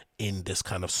really in this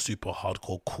kind of super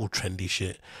hardcore cool trendy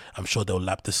shit. I'm sure they'll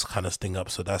lap this kind of thing up.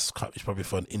 So it's probably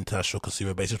for an international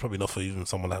consumer base. It's probably not for even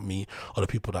someone like me or the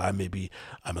people that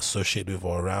I'm associated with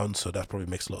or around. So that probably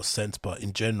makes a lot of sense. But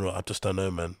in general, I just don't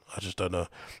know, man. I just don't know.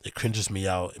 It cringes me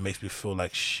out. It makes me feel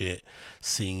like shit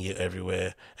seeing it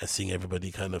everywhere and seeing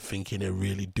everybody kind of thinking they're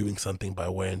really doing something by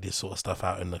wearing this sort of stuff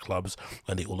out in the clubs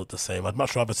and they all look the same. I'd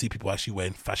much rather see people actually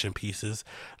wearing fashion pieces,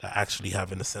 like actually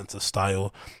having a sense of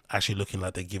style, actually looking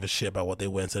like they give a shit about what they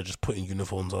wear instead of just putting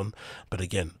uniforms on. But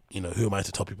again, you know, who am I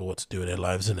to tell people what to do in their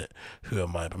lives, isn't it? Who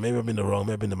am I? But maybe I'm in the wrong,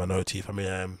 maybe I'm in the minority. If I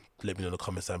am, let me know in the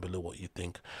comments down below what you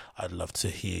think. I'd love to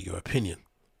hear your opinion.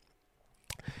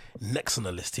 Next on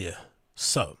the list here.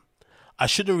 So I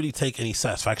shouldn't really take any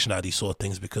satisfaction out of these sort of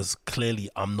things, because clearly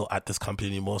I'm not at this company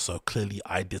anymore. So clearly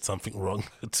I did something wrong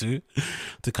too,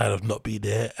 to kind of not be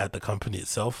there at the company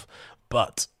itself.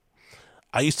 But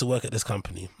I used to work at this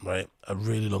company, right, a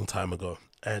really long time ago.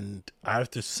 And I have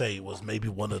to say it was maybe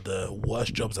one of the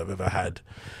worst jobs I've ever had.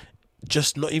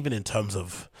 Just not even in terms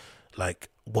of like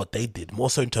what they did, more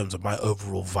so in terms of my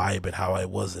overall vibe and how I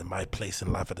was in my place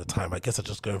in life at the time. I guess I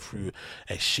just going through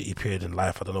a shitty period in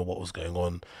life. I don't know what was going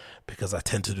on, because I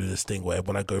tend to do this thing where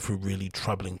when I go through really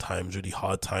troubling times, really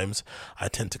hard times, I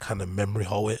tend to kind of memory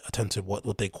hole it. I tend to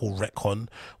what they call retcon,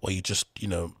 where you just,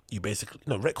 you basically,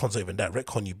 retcon's not even that.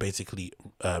 Retcon, you basically,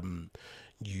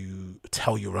 you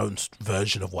tell your own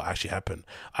version of what actually happened.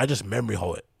 I just memory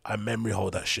hole it. I memory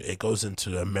hold that shit. It goes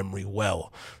into a memory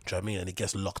well. Do you know what I mean? And it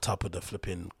gets locked up with a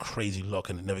flipping crazy lock,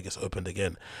 and it never gets opened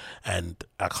again. And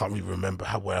I can't really remember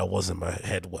where I was in my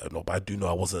head, whatnot, but I do know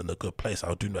I wasn't in a good place.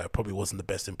 I do know I probably wasn't the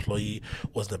best employee,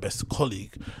 wasn't the best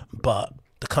colleague, but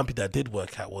the company that I did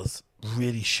work at was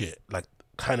really shit. Like,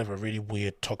 kind of a really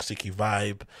weird, toxic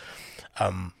vibe.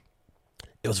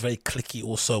 It was very cliquey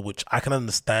also, which I can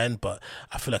understand, but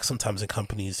I feel like sometimes in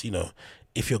companies, you know,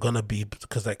 if you're going to be,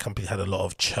 because that company had a lot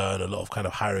of churn, a lot of kind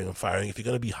of hiring and firing, if you're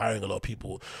going to be hiring a lot of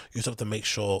people, you just have to make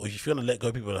sure, if you're going to let go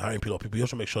of people and hiring people, you have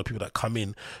to make sure people that come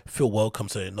in feel welcome,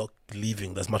 so they're not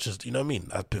leaving as much as, you know what I mean,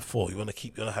 as before. You want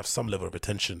to have some level of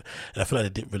retention, and I feel like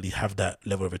they didn't really have that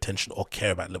level of retention or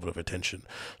care about level of retention.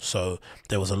 So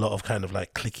there was a lot of kind of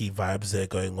like cliquey vibes there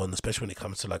going on, especially when it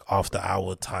comes to like after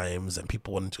hour times and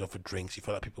people wanting to go for drinks. You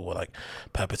felt like people were like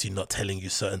purposely not telling you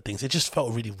certain things. It just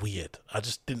felt really weird. I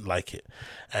just didn't like it.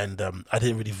 And I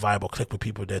didn't really vibe or click with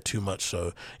people there too much,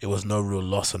 so it was no real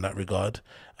loss in that regard.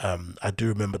 I do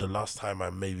remember the last time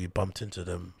I maybe bumped into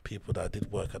them, people that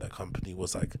did work at that company,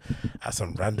 was like at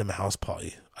some random house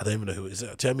party. I don't even know who it is. Do you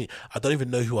know what I mean? I don't even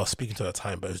know who I was speaking to at the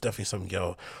time, but it was definitely some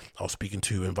girl I was speaking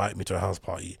to who invited me to a house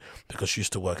party because she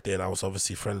used to work there, and I was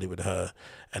obviously friendly with her,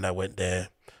 and I went there,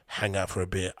 hang out for a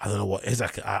bit. I don't know what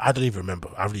exactly, I don't even remember.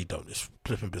 I really don't. It's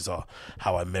flipping bizarre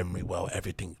how I memory well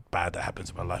everything bad that happens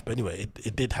in my life. But anyway,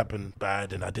 it did happen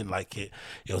bad, and I didn't like it.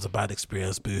 It was a bad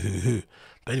experience, boo hoo hoo.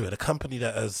 But anyway, the company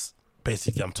that is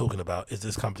basically I'm talking about is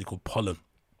this company called Pollen.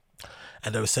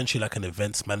 And they're essentially like an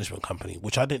events management company,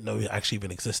 which I didn't know it actually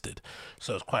even existed.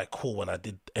 So it was quite cool when I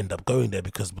did end up going there,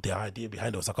 because the idea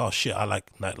behind it was like, oh shit, I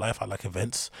like nightlife, I like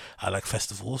events, I like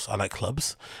festivals, I like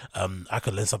clubs. I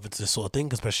could lend something to this sort of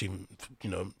thing, especially, you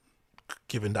know,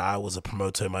 given that I was a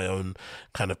promoter in my own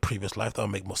kind of previous life, that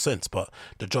would make more sense. But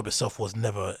the job itself was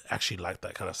never actually like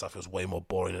that kind of stuff. It was way more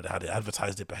boring than how they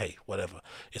advertised it, but hey, whatever.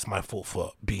 It's my fault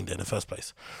for being there in the first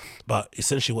place. But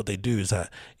essentially what they do is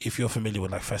that if you're familiar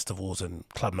with like festivals and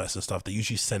club nights and stuff, they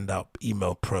usually send out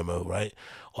email promo, right?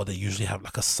 Or they usually have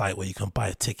like a site where you can buy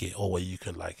a ticket, or where you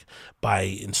can like buy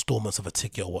installments of a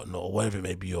ticket or whatnot, or whatever it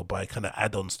may be, or buy kind of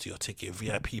add-ons to your ticket,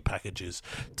 VIP packages,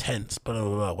 tents, blah,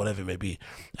 blah, blah, whatever it may be.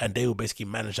 And they will basically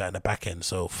manage that in the back end.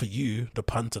 So for you, the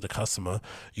punter, the customer,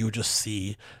 you just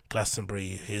see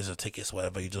Glastonbury, here's the tickets,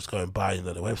 whatever, you just go and buy on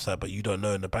the website, but you don't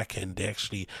know in the back end they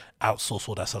actually outsource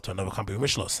all that stuff to another company, which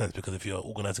makes a lot of sense, because if you're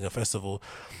organizing a festival,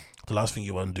 the last thing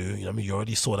you want to do, you know what I mean, you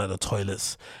already sorted out the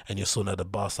toilets and you're sorting out the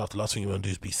bar stuff. The last thing you want to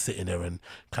do is be sitting there and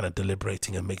kind of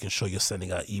deliberating and making sure you're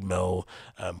sending out email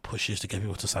pushes to get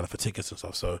people to sign up for tickets and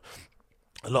stuff. So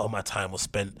a lot of my time was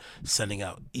spent sending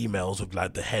out emails with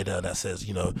like the header that says,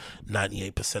 you know,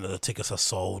 98% of the tickets are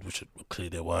sold, which clearly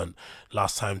they weren't.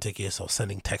 Last time tickets, or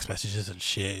sending text messages and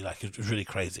shit. Like, it was really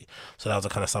crazy. So that was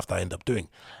the kind of stuff that I ended up doing.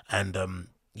 And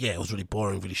yeah, it was really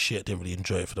boring, really shit. Didn't really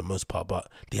enjoy it for the most part, but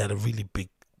they had a really big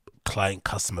client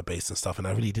customer base and stuff, and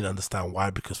I really didn't understand why,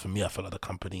 because for me I felt like the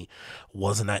company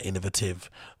wasn't that innovative,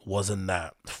 wasn't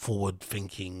that forward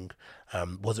thinking,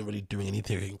 wasn't really doing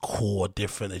anything cool or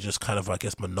different. They just kind of, I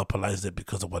guess, monopolized it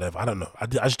because of whatever, I don't know. I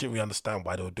just didn't really understand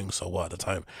why they were doing so well at the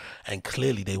time, and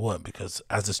clearly they weren't, because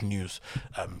as this news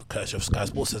courtesy of Sky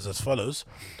Sports says as follows: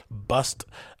 bust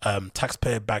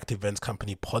taxpayer backed events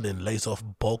company Pollen lays off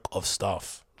bulk of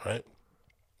staff, right?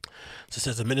 So it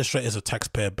says administrators of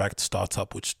taxpayer-backed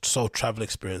startup which sold travel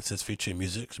experiences featuring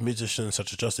musicians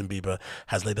such as Justin Bieber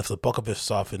has laid off the bulk of its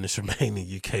staff in its remaining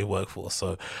UK workforce.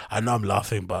 So I know I'm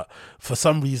laughing, but for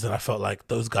some reason I felt like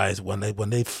those guys, when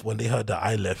they heard that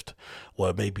I left,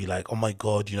 were maybe like, oh my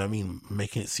god, you know what I mean,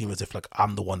 making it seem as if like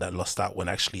I'm the one that lost out, when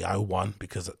actually I won,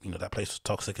 because, you know, that place was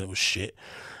toxic and it was shit.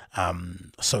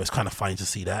 So it's kind of funny to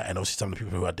see that, and obviously some of the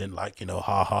people who I didn't like, you know,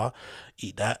 haha,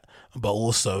 eat that. But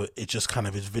also it just kind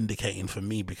of is vindicating for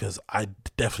me, because I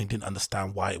definitely didn't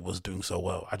understand why it was doing so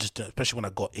well. I just, especially when I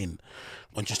got in,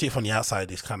 when you see it from the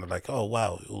outside, it's kind of like, oh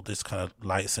wow, all this kind of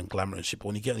lights and glamour and shit. But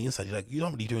when you get on the inside, you're like, you're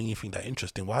not really doing anything that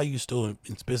interesting. Why are you still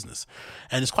in business?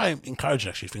 And it's quite encouraging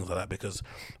actually, things like that, because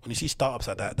when you see startups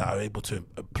like that are able to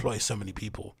employ so many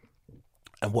people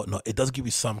and whatnot, it does give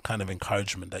you some kind of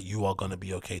encouragement that you are going to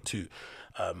be okay too,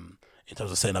 in terms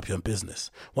of setting up your own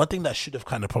business. One thing that I should have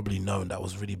kind of probably known that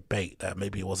was really bait, that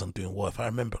maybe it wasn't doing well, if I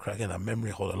remember correctly, again, I memory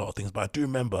hold a lot of things, but I do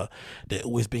remember there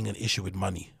always being an issue with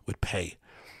money, with pay.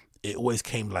 It always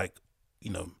came like,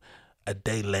 you know, a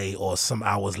day late or some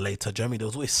hours later. Do you know what I mean? There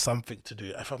was always something to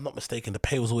do. If I'm not mistaken, the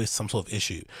pay was always some sort of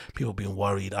issue. People being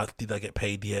worried, did I get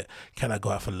paid yet? Can I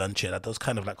go out for lunch yet? Like those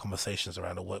kind of like conversations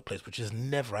around the workplace, which is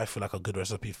never, I feel like, a good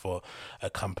recipe for a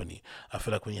company. I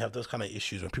feel like when you have those kind of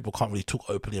issues, when people can't really talk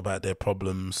openly about their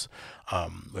problems,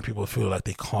 when people feel like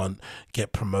they can't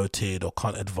get promoted or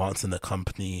can't advance in the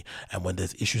company, and when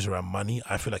there's issues around money,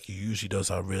 I feel like usually those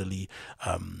are really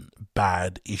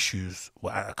bad issues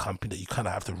at a company that you kind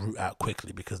of have to root out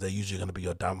quickly, because they're usually going to be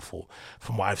your downfall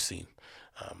from what I've seen.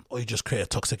 Or you just create a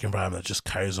toxic environment that just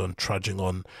carries on trudging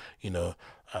on,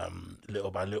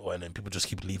 little by little, and then people just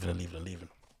keep leaving and leaving and leaving.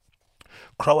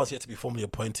 Crow has yet to be formally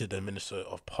appointed the minister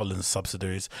of Pollen's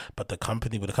subsidiaries, but with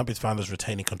the company's founders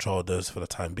retaining control of those for the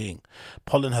time being.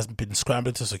 Pollen has been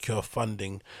scrambling to secure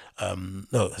funding,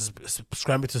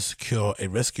 scrambling to secure a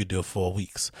rescue deal for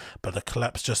weeks, but the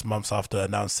collapse just months after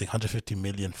announcing 150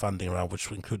 million funding round,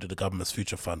 which included the government's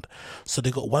future fund. So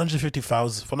they got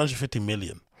 150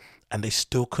 million, and they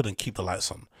still couldn't keep the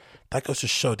lights on. That goes to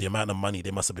show the amount of money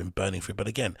they must have been burning through. But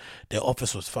again, their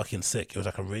office was fucking sick. It was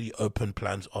like a really open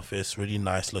planned office, really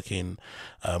nice looking.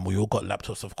 We all got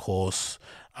laptops, of course.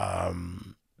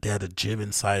 They had a gym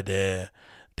inside there.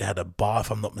 They had a bar,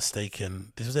 if I'm not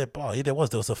mistaken. This was their bar. Yeah, there was.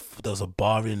 There was a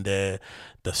bar in there.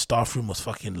 The staff room was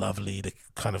fucking lovely. The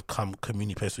kind of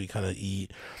community place where you kind of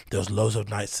eat. There was loads of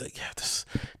nights. This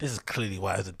is clearly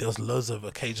why. There was loads of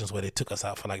occasions where they took us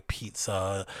out for like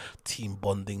pizza, team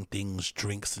bonding things,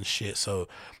 drinks and shit. So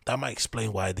that might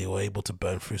explain why they were able to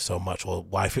burn through so much, or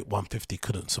why Fit 150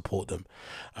 couldn't support them.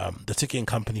 The ticketing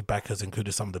company backers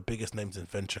included some of the biggest names in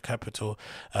venture capital,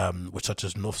 which such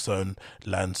as Northzone,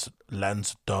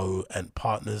 Lansdowne and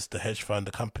Partners, the hedge fund.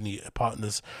 The company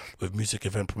partners with music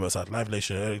event promoters like Live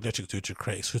Nation and Electric to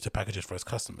create exclusive packages for its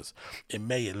customers. In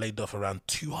May, it laid off around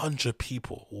 200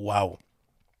 people. Wow.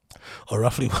 Or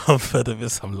roughly 1/3 of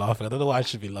this. I'm laughing. I don't know why I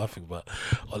should be laughing, but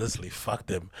honestly, fuck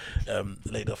them.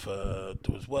 Laid off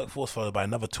was workforce, followed by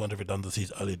another 200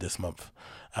 redundancies early this month.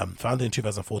 Founded in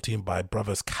 2014 by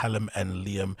brothers Callum and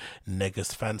Liam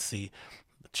Negus Fancy.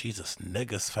 Jesus,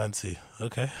 Negus Fancy.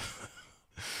 Okay.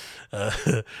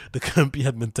 The company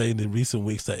had maintained in recent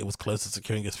weeks that it was close to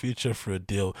securing its future through a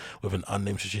deal with an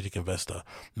unnamed strategic investor.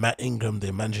 Matt Ingram,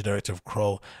 the managing director of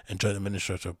Kroll and joint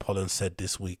administrator of Pollen, said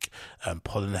this week,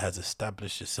 Pollen has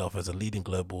established itself as a leading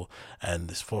global and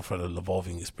this forefront of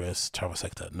evolving experience travel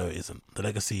sector. No, it isn't. The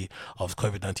legacy of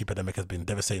COVID-19 pandemic has been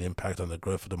devastating impact on the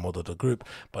growth of the model of the group,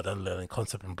 but the underlying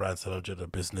concept and brand strategy the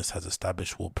business has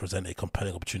established will present a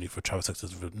compelling opportunity for travel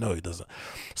sectors. No, it doesn't.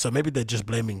 So maybe they're just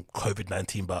blaming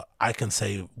COVID-19, but I can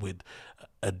say with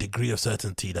a degree of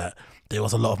certainty that there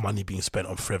was a lot of money being spent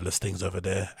on frivolous things over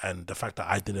there, and the fact that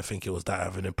I didn't think it was that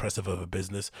of an impressive of a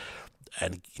business,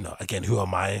 and again, who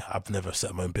am I? I've never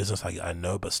set my own business, I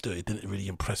know, but still it didn't really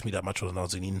impress me that much when I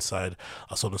was on the inside.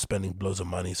 I saw them spending loads of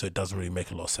money, so it doesn't really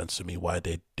make a lot of sense to me why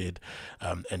they did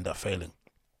end up failing.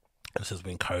 And says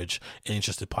we encourage an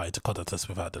interested party to contact us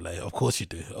without delay. Of course you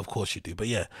do. But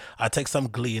yeah, I take some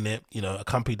glee in it. A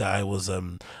company that I was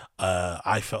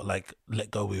I felt like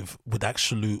let go with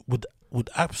absolute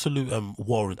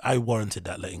warrant. I warranted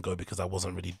that letting go because I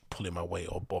wasn't really pulling my weight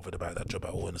or bothered about that job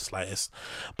at all in the slightest.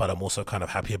 But I'm also kind of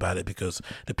happy about it because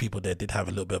the people there did have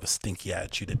a little bit of a stinky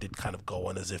attitude. They did kind of go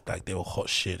on as if like they were hot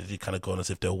shit. They did kind of go on as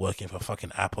if they were working for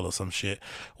fucking Apple or some shit,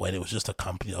 when it was just a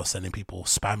company that was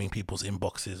spamming people's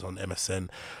inboxes on MSN,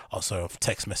 also of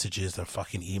text messages and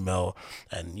fucking email,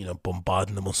 and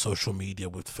bombarding them on social media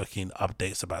with fucking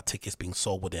updates about tickets being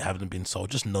sold when they haven't been sold.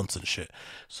 Just nonsense shit.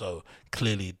 So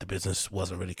clearly the business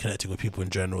wasn't really connecting with people in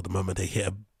general. The moment they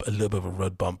hit a little bit of a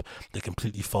road bump, they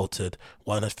completely faltered.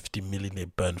 150 million they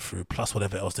burned through, plus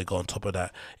whatever else they got on top of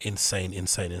that. Insane.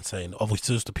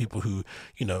 Obviously, just the people who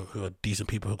are decent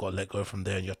people who got let go from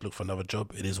there, and you have to look for another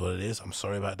job. It is what it is. I'm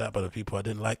sorry about that, but the people I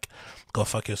didn't like, go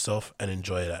fuck yourself and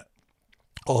enjoy that.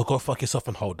 Or go fuck yourself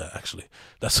and hold that. Actually,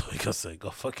 that's what you can say.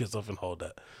 Go fuck yourself and hold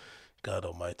that. God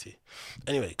Almighty.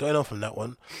 Anyway, going on from that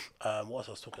one, what was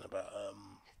I talking about?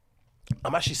 I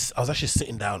was actually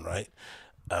sitting down, right,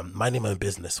 minding my own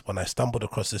business, when I stumbled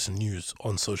across this news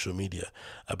on social media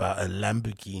about a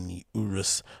Lamborghini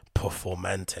Urus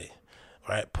Performante,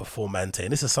 right? Performante.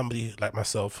 And this is somebody like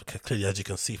myself, clearly, as you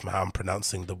can see from how I'm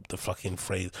pronouncing the fucking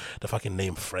phrase, the fucking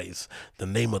name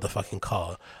of the fucking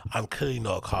car. I'm clearly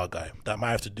not a car guy. That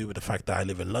might have to do with the fact that I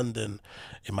live in London.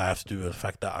 It might have to do with the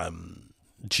fact that I'm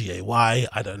GAY,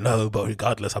 I don't know, but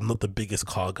regardless, I'm not the biggest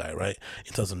car guy, right,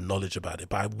 in terms of knowledge about it.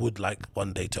 But I would like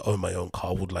one day to own my own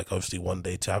car. Would like obviously one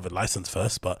day to have a license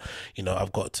first, but you know, I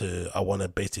want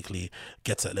to basically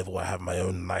get to that level where I have my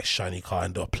own nice shiny car,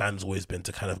 and the plan's always been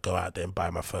to kind of go out there and buy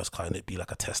my first car and it be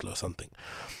like a Tesla or something.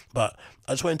 But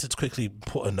I just wanted to quickly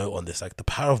put a note on this, like the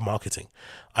power of marketing.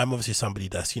 I'm obviously somebody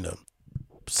that's, you know,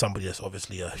 somebody that's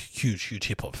obviously a huge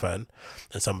hip hop fan,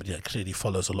 and somebody that clearly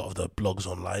follows a lot of the blogs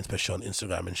online, especially on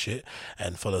Instagram and shit,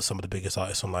 and follows some of the biggest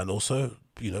artists online also,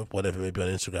 you know, whatever, maybe on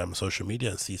Instagram and social media,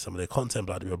 and see some of their content,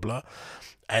 blah blah blah.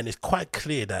 And it's quite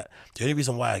clear that the only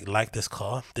reason why I like this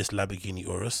car, this Lamborghini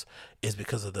Urus, is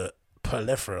because of the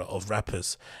plethora of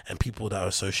rappers and people that are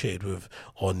associated with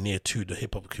or near to the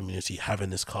hip hop community having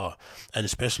this car. And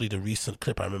especially the recent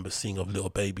clip I remember seeing of Lil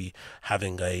Baby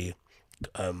having a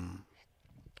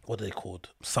what are they called?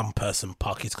 Some person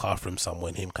park his car from somewhere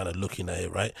and him kind of looking at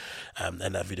it, right? And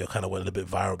that video kind of went a little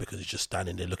bit viral because he's just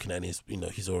standing there looking at his, you know,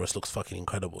 his Urus looks fucking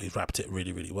incredible. He's wrapped it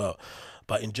really well.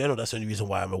 But in general, that's the only reason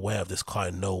why I'm aware of this car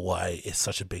and know why it's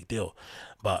such a big deal.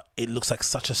 But it looks like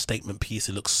such a statement piece.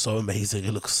 It looks so amazing.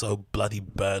 It looks so bloody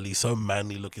burly, so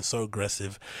manly looking, so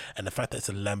aggressive. And the fact that it's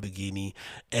a Lamborghini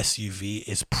SUV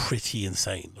is pretty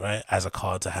insane, right? As a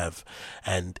car to have.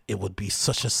 And it would be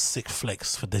such a sick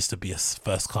flex for this to be a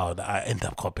first car that I end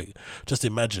up copying. Just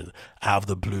imagine, out of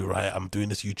the blue, right? I'm doing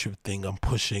this YouTube thing. I'm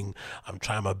pushing. I'm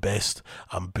trying my best.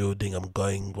 I'm building. I'm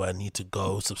going where I need to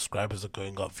go. Subscribers are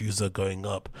going up. Views are going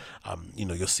up. You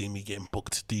know, you're seeing me getting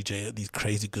booked to DJ at these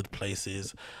crazy good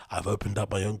places. I've opened up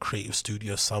my own creative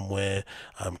studio somewhere.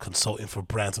 I'm consulting for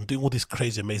brands. I'm doing all this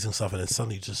crazy amazing stuff, and then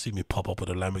suddenly you just see me pop up with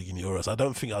a Lamborghini Urus. I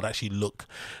don't think I'd actually look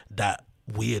that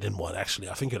weird in one. Actually,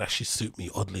 I think it would actually suit me,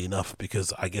 oddly enough,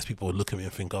 because I guess people would look at me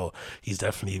and think, oh, he's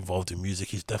definitely involved in music,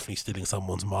 he's definitely stealing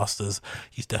someone's masters,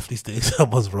 he's definitely stealing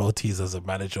someone's royalties as a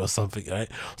manager or something, right?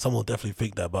 Someone will definitely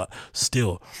think that. But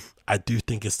still, I do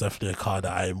think it's definitely a car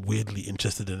that I am weirdly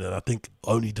interested in, and I think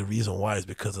only the reason why is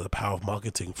because of the power of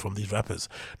marketing from these rappers,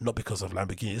 not because of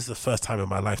Lamborghini. This is the first time in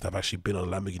my life that I've actually been on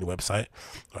a Lamborghini website,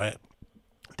 right?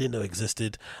 Didn't know it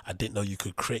existed. I didn't know you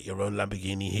could create your own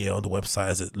Lamborghini here on the website,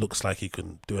 as it looks like you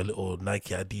can do a little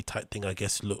Nike ID type thing, I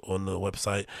guess, look on the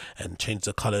website and change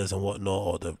the colors and whatnot,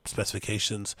 or the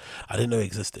specifications. I didn't know it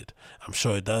existed. I'm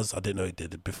sure it does. I didn't know it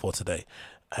did before today.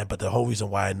 But the whole reason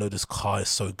why I know this car is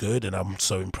so good and I'm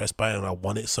so impressed by it and I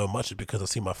want it so much is because I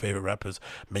see my favorite rappers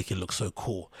make it look so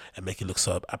cool and make it look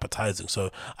so appetizing.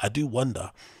 So I do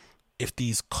wonder if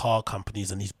these car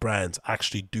companies and these brands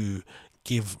actually do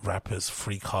give rappers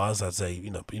free cars, as a, you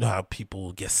know how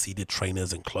people get seated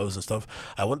trainers and clothes and stuff.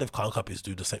 I wonder if car companies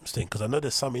do the same thing, because I know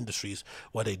there's some industries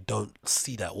where they don't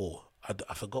see that all.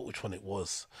 I forgot which one it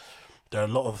was. There are a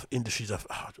lot of industries off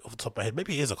the top of my head.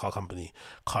 Maybe it is a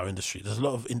car industry. There's a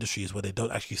lot of industries where they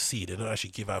don't actually don't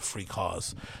actually give out free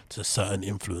cars to certain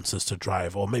influencers to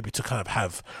drive, or maybe to kind of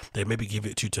have, they maybe give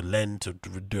it to you to lend, to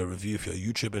do a review for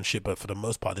your YouTube and shit. But for the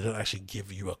most part, they don't actually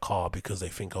give you a car because they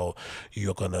think, oh,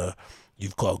 you've got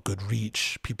a good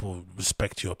reach, people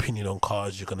respect your opinion on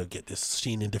cars, you're going to get this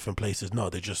seen in different places.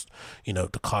 No, they just,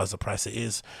 the car's the price it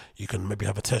is. You can maybe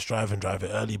have a test drive and drive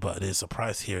it early, but there's a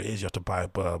price, here it is, you have to buy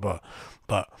it, blah, blah, blah.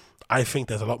 But I think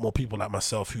there's a lot more people like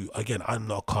myself who, again, I'm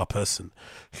not a car person,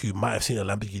 who might have seen a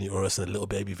Lamborghini Urus in a Little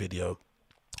Baby video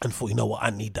and thought, you know what, I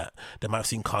need that. They might have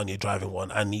seen Kanye driving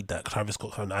one, I need that. Travis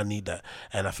Scott, I need that.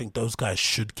 And I think those guys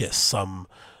should get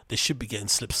they should be getting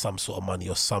slipped some sort of money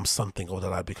or something or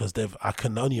that, because I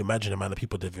can only imagine the amount of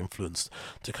people they've influenced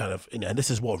to kind of, and this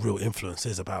is what real influence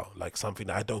is about, like something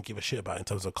that I don't give a shit about in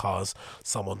terms of cars,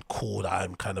 someone cool that I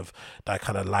kind of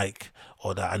like,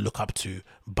 or that I look up to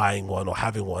buying one or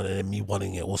having one, and then me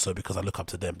wanting it also because I look up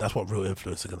to them. That's what real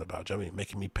influence is about. Do you know what I mean?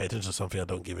 Making me pay attention to something I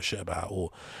don't give a shit about at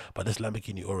all. But this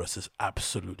Lamborghini Urus is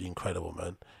absolutely incredible,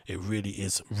 man. It really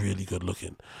is really good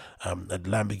looking. A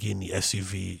Lamborghini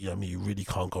SUV, you really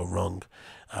can't go wrong.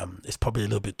 It's probably a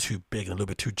little bit too big and a little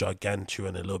bit too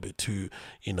gargantuan and a little bit too,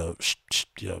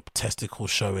 testicle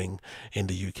showing in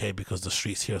the UK, because the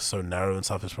streets here are so narrow and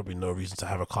stuff. There's probably no reason to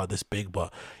have a car this big,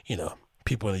 but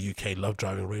people in the UK love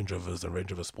driving Range Rovers and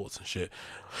Range Rover Sports and shit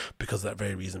because of that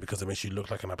very reason, because it makes you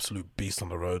look like an absolute beast on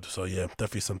the road. So yeah,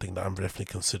 definitely something that I'm definitely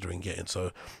considering getting.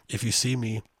 So if you see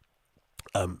me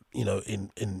in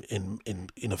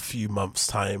a few months'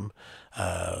 time,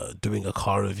 doing a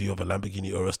car review of a Lamborghini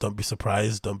Urus, don't be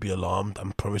surprised, don't be alarmed. I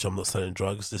promise I'm not selling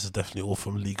drugs. This is definitely all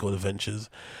from legal adventures,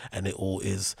 and it all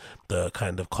is the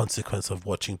kind of consequence of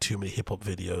watching too many hip-hop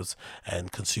videos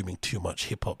and consuming too much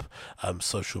hip-hop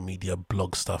social media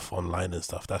blog stuff online and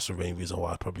stuff. That's the main reason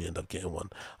why I probably end up getting one.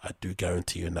 I do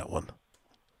guarantee you in that one.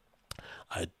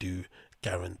 I do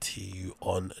guarantee you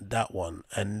on that one.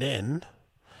 And then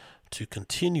to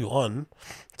continue on,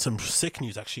 some sick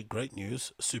news, actually great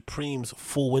news. Supreme's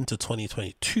Fall Winter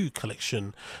 2022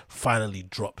 collection finally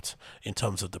dropped in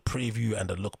terms of the preview and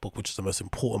the lookbook, which is the most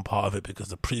important part of it, because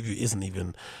the preview isn't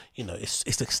even, you know,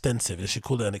 it's extensive. They should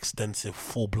call it an extensive,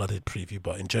 full-blooded preview,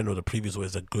 but in general, the preview is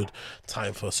always a good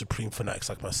time for Supreme fanatics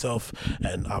like myself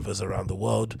and others around the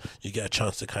world. You get a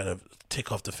chance to kind of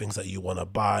tick off the things that you want to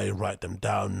buy, write them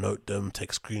down, note them,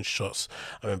 take screenshots.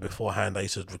 I mean, beforehand, I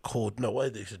used to record, no, what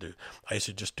did I used to do? I used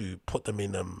to just put them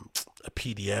in a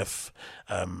PDF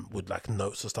with like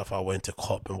notes and stuff I went to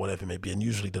cop and whatever it may be, and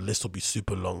usually the list will be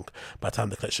super long. By the time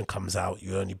the collection comes out,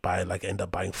 you only end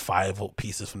up buying 5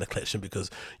 pieces from the collection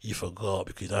because you forgot,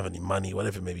 because you don't have any money,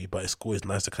 whatever it may be. But it's always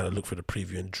nice to kind of look through the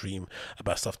preview and dream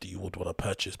about stuff that you would want to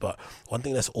purchase. But one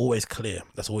thing that's always clear,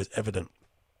 that's always evident,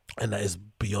 and that is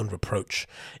beyond reproach,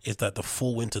 is that the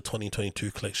Fall Winter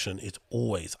 2022 collection is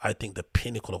always, I think, the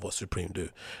pinnacle of what Supreme do.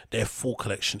 Their fall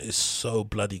collection is so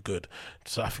bloody good.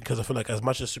 So I feel like as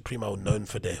much as Supreme are known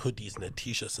for their hoodies and their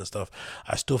t-shirts and stuff,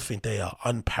 I still think they are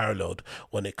unparalleled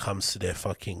when it comes to their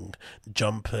fucking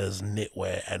jumpers,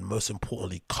 knitwear, and most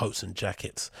importantly, coats and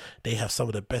jackets. They have some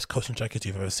of the best coats and jackets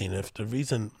you've ever seen. And if the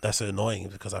reason that's annoying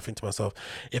is because I think to myself,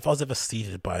 if I was ever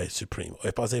seated by Supreme, or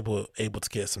if I was able to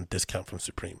get some discount from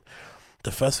Supreme,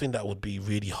 the first thing that would be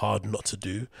really hard not to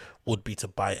do would be to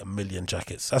buy 1 million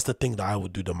jackets. That's the thing that I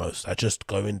would do the most. I just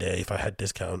go in there if I had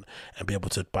discount and be able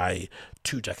to buy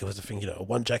 2 jackets. That's the thing, you know,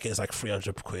 one jacket is like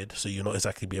 300 quid, so you're not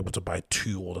exactly be able to buy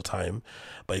 2 all the time.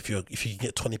 But if you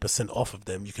get 20% off of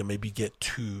them, you can maybe get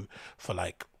 2 for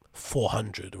like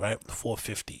 400, right?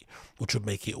 450, which would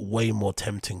make it way more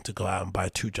tempting to go out and buy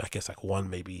 2 jackets, like one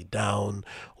maybe down,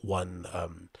 one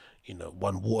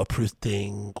one waterproof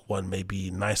thing, one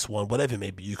maybe nice one, whatever it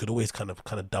may be. You could always kind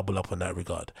of double up on that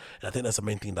regard. And I think that's the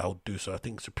main thing that I would do. So I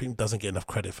think Supreme doesn't get enough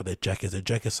credit for their jackets. Their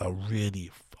jackets are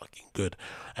really fucking good,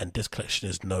 and this collection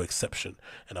is no exception.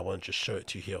 And I want to just show it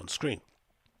to you here on screen.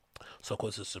 So of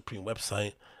course the Supreme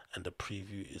website, and the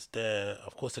preview is there.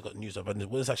 Of course, they got news of it.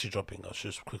 When it's actually dropping, I'll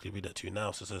just quickly read that to you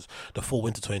now. So it says the Fall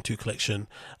Winter 22 collection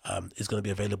is going to be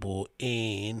available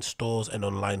in stores and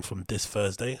online from this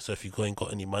Thursday. So if you go and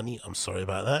got any money, I'm sorry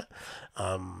about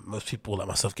that. Most people like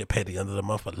myself get paid at the end of the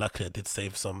month, but luckily I did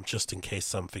save some just in case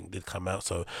something did come out.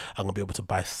 So I'm gonna be able to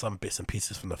buy some bits and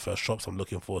pieces from the first shop. So I'm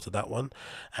looking forward to that one.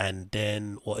 And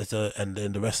then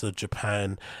the rest of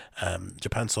Japan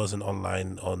stores and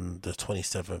online on the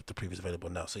 27th. The preview is available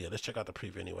now. So yeah, let's check out the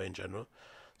preview anyway in general,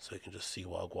 so you can just see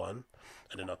what I go on,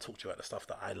 and then I'll talk to you about the stuff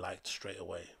that I liked straight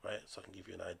away, right? So I can give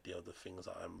you an idea of the things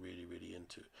that I'm really, really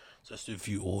into. So let's do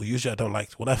view all. Usually I don't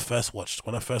like, when I first clicked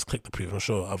the preview, I'm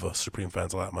sure other Supreme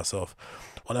fans are like myself,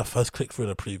 when I first clicked through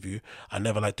the preview, I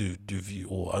never like to do view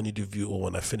all. I only do view all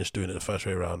when I finish doing it the first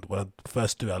way around. When I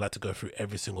first do it, I like to go through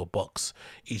every single box.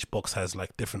 Each box has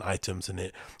like different items in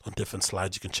it on different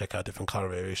slides. You can check out different color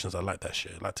variations. I like that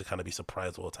shit. I like to kind of be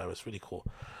surprised all the time. It's really cool.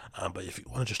 But if you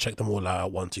want to just check them all out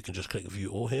at once, you can just click view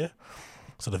all here.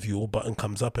 So the view all button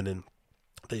comes up, and then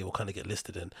there you will kind of get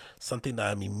listed. In something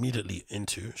that I'm immediately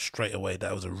into straight away,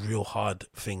 that was a real hard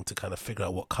thing to kind of figure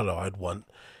out what color I'd want,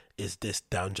 is this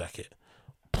down jacket.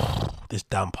 This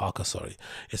down parka, sorry.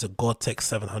 It's a Gore-Tex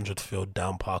 700 field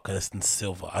down parka, and it's in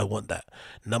silver. I want that.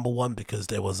 Number one, because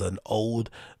there was an old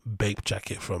Bape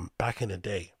jacket from back in the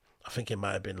day. I think it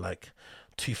might have been like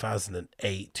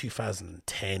 2008,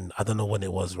 2010. I don't know when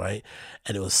it was, right?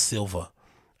 And it was silver.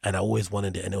 And I always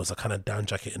wanted it, and it was a kind of down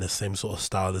jacket in the same sort of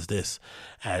style as this.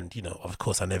 And, you know, of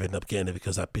course, I never ended up getting it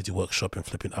because that busy workshop in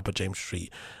flipping Upper James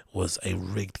Street was a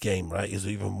rigged game, right? It's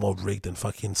even more rigged than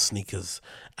fucking sneakers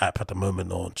app at the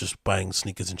moment, or just buying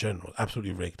sneakers in general.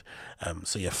 Absolutely rigged.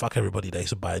 So yeah, fuck everybody that used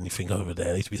to buy anything over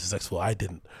there. I need to be successful. I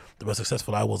didn't. The most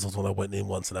successful I was when I went in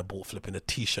once and I bought flipping a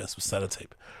t-shirt with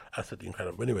sellotape. Absolutely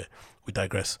incredible. Anyway, we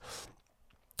digress.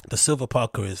 The silver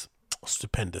parka is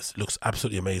stupendous. It looks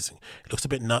absolutely amazing. It looks a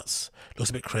bit nuts, looks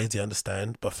a bit crazy, I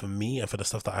understand, but for me and for the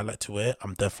stuff that I like to wear,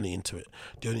 I'm definitely into it.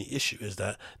 The only issue is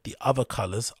that the other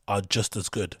colors are just as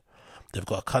good. They've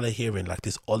got a color here in like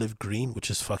this olive green, which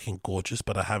is fucking gorgeous.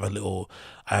 But I have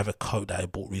a coat that I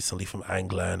bought recently from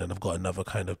England, and I've got another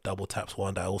kind of double taps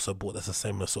one that I also bought that's the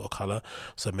same sort of color.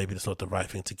 So maybe that's not the right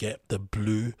thing to get. The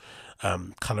blue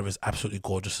color is absolutely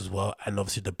gorgeous as well, and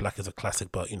obviously the black is a classic.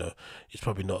 But you know, it's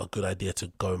probably not a good idea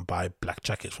to go and buy black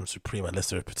jackets from Supreme unless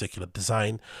they're a particular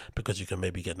design, because you can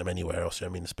maybe get them anywhere else. You know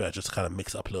what I mean, it's better just to kind of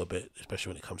mix it up a little bit, especially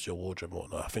when it comes to your wardrobe and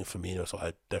whatnot. I think for me, that's what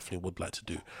I definitely would like to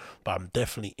do. But I'm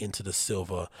definitely into the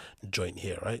silver joint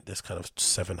here, right? This kind of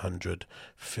 700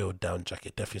 filled down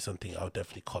jacket, definitely something I'll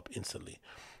definitely cop instantly.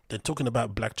 Then talking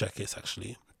about black jackets,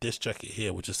 actually, this jacket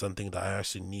here, which is something that I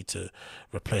actually need to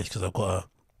replace, because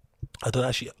I don't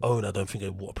actually own, I don't think,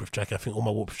 a waterproof jacket. I think all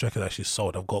my waterproof jackets are actually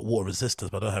sold. I've got water resistance,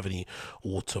 but I don't have any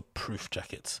waterproof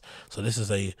jackets. So this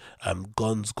is a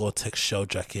Guns Gore-Tex shell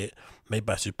jacket made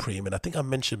by Supreme. And I think I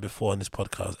mentioned before on this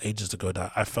podcast ages ago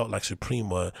that I felt like Supreme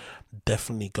were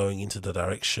definitely going into the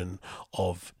direction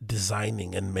of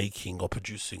designing and making or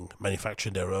producing,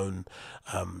 manufacturing their own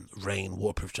rain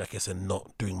waterproof jackets and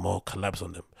not doing more collabs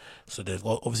on them. So they've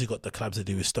obviously got the collabs they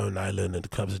do with Stone Island and the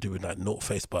collabs they do with like North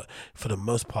Face, but for the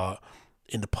most part,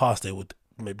 in the past, they would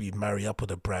maybe marry up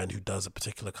with a brand who does a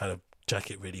particular kind of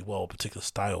jacket really well, a particular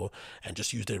style, and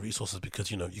just use their resources,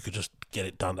 because you could just get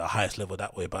it done at the highest level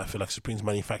that way. But I feel like Supreme's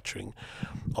manufacturing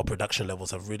or production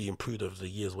levels have really improved over the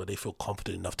years, where they feel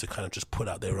confident enough to kind of just put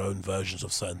out their own versions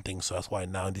of certain things. So that's why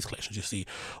now in these collections you see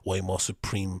way more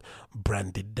Supreme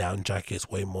branded down jackets,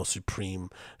 way more Supreme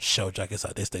shell jackets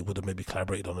like this they would have maybe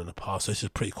collaborated on in the past. So this is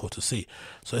pretty cool to see.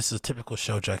 So this is a typical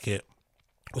shell jacket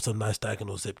with some nice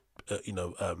diagonal zip,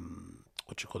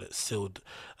 sealed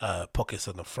pockets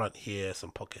on the front here,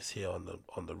 some pockets here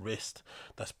on the wrist.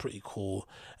 That's pretty cool.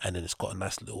 And then it's got a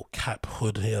nice little cap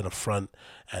hood here on the front,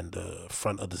 and the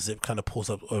front of the zip kind of pulls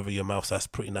up over your mouth, so that's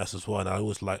pretty nice as well. And I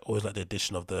always like the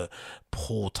addition of the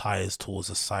pull ties towards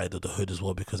the side of the hood as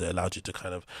well, because it allows you to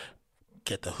kind of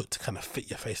get the hood to kind of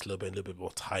fit your face a little bit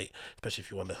more tight, especially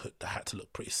if you want the hat to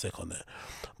look pretty sick on there.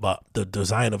 But the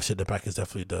design, obviously, at the back is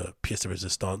definitely the pièce de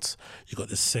résistance. You got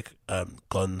this sick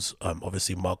guns,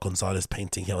 obviously Mark Gonzalez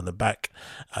painting here on the back,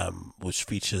 which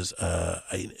features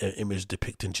an image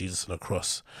depicting Jesus on a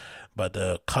cross. But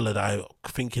the color that I'm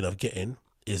thinking of getting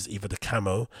is either the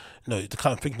camo. No, the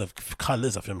kind I'm thinking of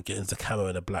colors I think I'm getting is the camo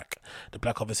and the black. The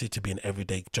black obviously to be an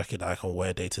everyday jacket that I can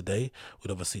wear day to day,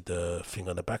 with obviously the thing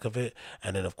on the back of it,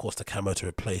 and then of course the camo to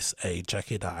replace a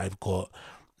jacket that I've got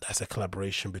that's a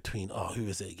collaboration between, who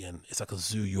is it again? It's like a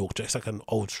Zoo York jacket. It's like an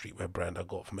old streetwear brand I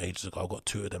got from ages ago. I got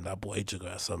two of them that I bought ages ago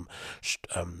at some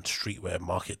streetwear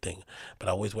market thing. But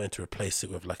I always wanted to replace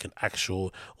it with like an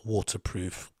actual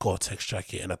waterproof Gore-Tex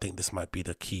jacket, and I think this might be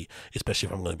the key, especially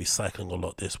if I'm going to be cycling a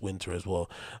lot this winter as well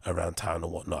around town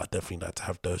and whatnot. I definitely like to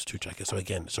have those two jackets. So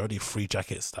again, it's already 3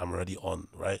 jackets that I'm already on,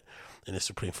 right? In the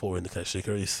Supreme 4 in the collection. You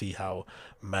can already see how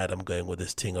mad I'm going with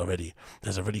this thing already.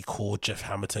 There's a really cool Jeff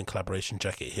Hamilton collaboration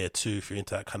jacket here too. If you're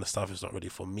into that kind of stuff, it's not really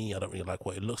for me. I don't really like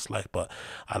what it looks like, but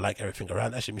I like everything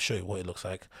around. Actually, let me show you what it looks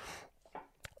like.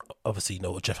 Obviously, you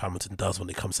know what Jeff Hamilton does when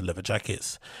it comes to leather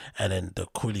jackets. And then the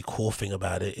really cool thing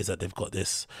about it is that they've got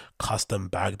this custom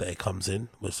bag that it comes in,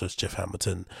 which says Jeff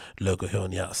Hamilton logo here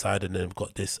on the outside, and then they've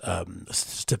got this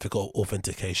certificate of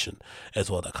authentication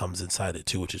as well that comes inside it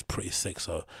too, which is pretty sick.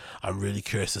 So I'm really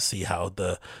curious to see how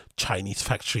the Chinese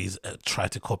factories try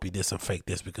to copy this and fake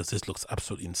this, because this looks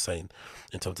absolutely insane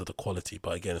in terms of the quality.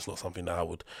 But again, it's not something that I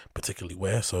would particularly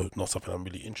wear, so not something I'm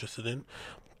really interested in.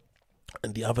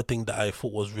 And the other thing that I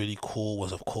thought was really cool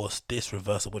was, of course, this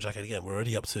reversible jacket. Again, we're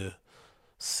already up to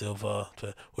silver.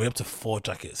 We're up to 4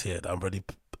 jackets here that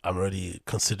I'm already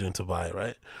considering to buy,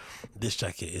 right? This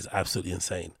jacket is absolutely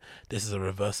insane. This is a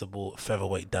reversible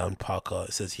featherweight down parka.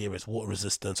 It says here it's water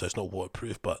resistant, so it's not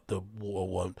waterproof, but the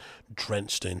water won't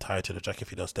drench the entirety of the jacket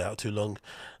if you don't stay out too long.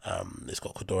 It's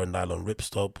got Cordura nylon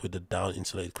ripstop with the down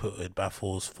insulated quilted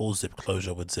baffles, full zip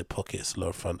closure with zip pockets,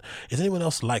 lower front. Is anyone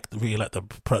else really like the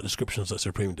product descriptions that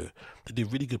Supreme do? They do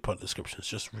really good product descriptions,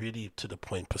 just really to the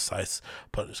point, precise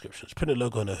product descriptions. Printed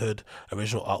logo on the hood,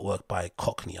 original artwork by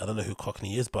Cockney. I don't know who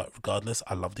Cockney is, but regardless,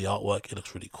 I love the artwork. It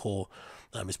looks really cool.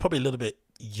 It's probably a little bit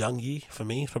youngy for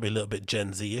me. It's probably a little bit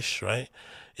Gen Z-ish, right?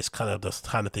 It's kind of the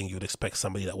kind of thing you would expect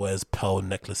somebody that wears pearl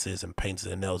necklaces and paints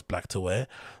their nails black to wear.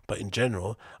 But in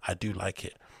general, I do like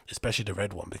it, especially the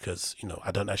red one, because, you know,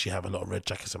 I don't actually have a lot of red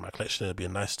jackets in my collection. It'd be a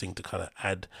nice thing to kind of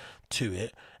add to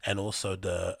it. And also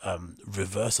the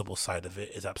reversible side of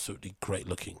it is absolutely great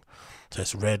looking. So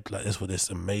it's red like this with this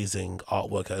amazing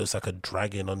artwork. It looks like a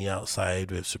dragon on the outside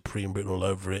with Supreme written all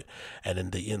over it. And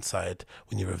then the inside,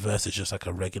 when you reverse, it's just like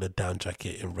a regular down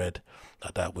jacket in red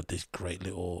like that, with these great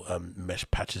little mesh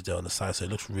patches there on the side. So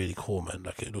it looks really cool, man.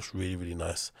 Like, it looks really, really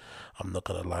nice. I'm not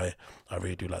gonna lie, I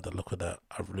really do like the look of that.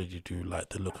 I really do like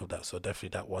the look of that. So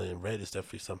definitely that one in red is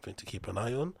definitely something to keep an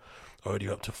eye on. Already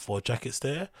up to 4 jackets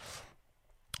there.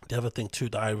 The other thing too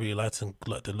that I really like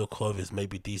the look of is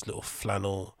maybe these little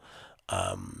flannel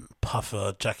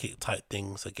puffer jacket type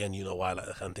things. Again, you know why I like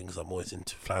that kind of things. I'm always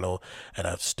into flannel, and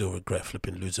I still regret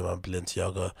flipping losing my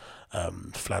Balenciaga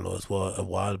flannel as well a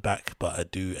while back, but I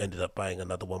ended up buying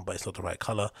another one, but it's not the right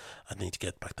color. I need to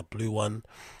get back the blue one.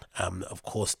 Of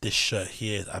course, this shirt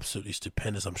here is absolutely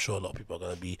stupendous. I'm sure a lot of people are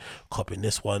going to be copying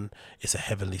this one. It's a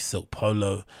heavenly silk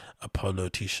polo, a polo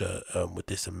t-shirt with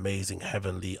this amazing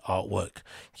heavenly artwork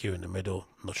here in the middle.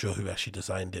 I'm not sure who actually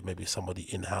designed it, maybe somebody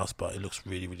in-house, but it looks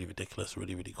really, really ridiculous,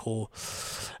 really, really cool.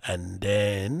 And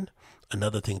then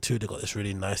another thing too, they got this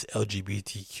really nice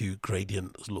LGBTQ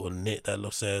gradient little knit that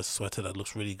looks there, sweater that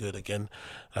looks really good. Again,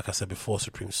 like I said before,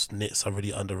 Supreme knits are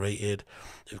really underrated.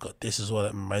 They've got this as well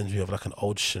that reminds me of like an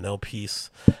old Chanel piece,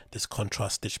 this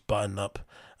contrast stitch button up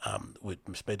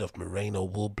it's made of merino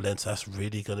wool blend, so that's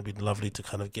really going to be lovely to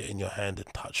kind of get in your hand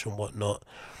and touch and whatnot.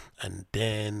 And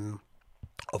then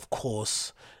of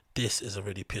course this is a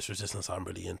really piss resistance I'm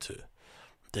really into.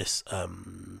 This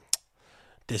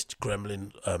this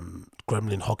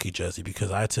gremlin hockey jersey,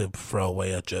 because I had to throw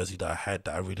away a jersey that I had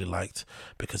that I really liked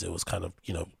because it was kind of,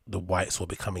 you know, the whites were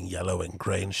becoming yellow and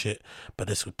grey and shit, but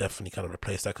this would definitely kind of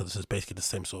replace that because this is basically the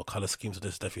same sort of color scheme. So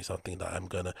this is definitely something that I'm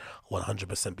gonna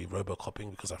 100% be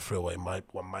robocopying because I threw away my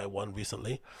one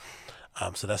recently.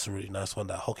 So that's a really nice one,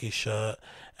 that hockey shirt.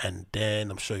 And then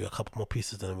I'm showing you a couple more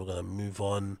pieces, then we're gonna move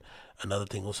on. Another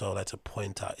thing also I'd like to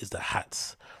point out is the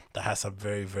hats. The hats are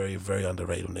very, very, very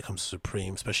underrated when it comes to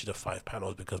Supreme, especially the 5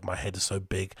 panels, because my head is so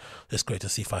big. It's great to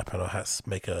see 5 panel hats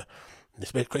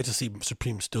it's great to see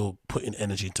Supreme still putting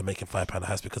energy into making 5 panel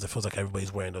hats, because it feels like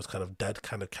everybody's wearing those kind of dad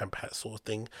kind of camp hat sort of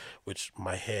thing, which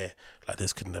my hair like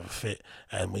this could never fit,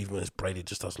 and even when it's braided it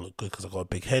just doesn't look good because I've got a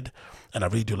big head. And I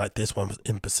really do like this one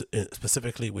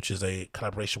specifically, which is a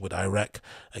collaboration with Iraq.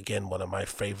 Again, one of my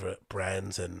favorite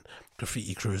brands and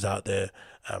graffiti crews out there.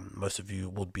 Most of you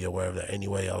would be aware of that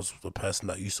anyway. I was the person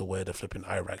that used to wear the flipping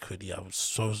Iraq hoodie. I was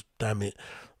so damn it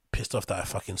pissed off that I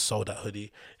fucking sold that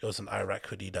hoodie. It was an Iraq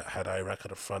hoodie that had Iraq at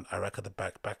the front, Iraq at the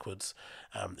back, backwards,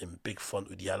 in big font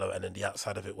with yellow, and then the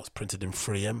outside of it was printed in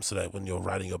 3M so that when you're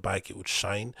riding your bike it would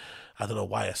shine. I don't know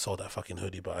why I sold that fucking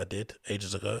hoodie, but I did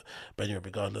ages ago. But anyway,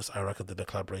 regardless, Iraq did a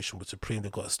collaboration with Supreme.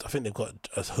 They've got, I think they've got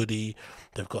a hoodie,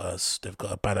 they've got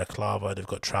a balaclava, they've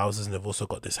got trousers, and they've also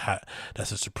got this hat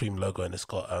that's a Supreme logo, and it's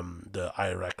got the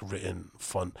Iraq written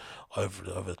font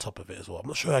over the top of it as well. I'm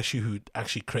not sure actually who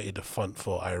actually created the font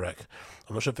for Iraq.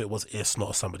 I'm not sure if it was Earsnot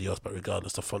or somebody else, but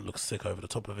regardless, the font looks sick over the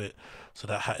top of it. So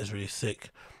that hat is really sick.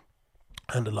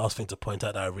 And the last thing to point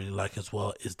out that I really like as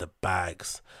well is the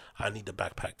bags. I need the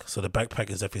backpack. So the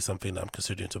backpack is definitely something that I'm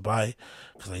considering to buy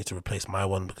because I need to replace my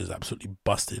one because it's absolutely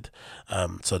busted.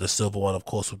 So the silver one, of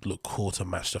course, would look cool to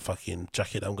match the fucking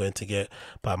jacket I'm going to get,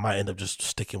 but I might end up just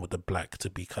sticking with the black to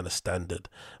be kind of standard.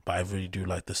 But I really do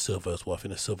like the silver as well. I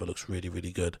think the silver looks really,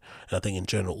 really good. And I think in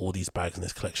general, all these bags in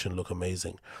this collection look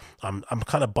amazing. I'm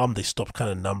kind of bummed they stopped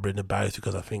kind of numbering the bags,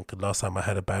 because I think the last time I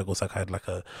had a bag was like I had like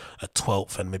a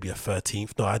 12th and maybe a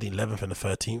 13th. No, I had the 11th and the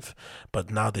 13th, but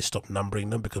now they stopped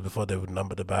numbering them because before they would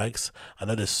number the bags. I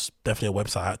know there's definitely a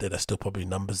website out there that still probably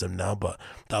numbers them now, but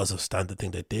that was a standard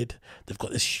thing they did. They've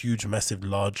got this huge, massive,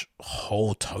 large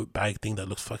whole tote bag thing that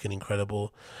looks fucking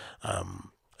incredible.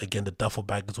 Again, the duffel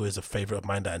bag is always a favorite of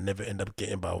mine that I never end up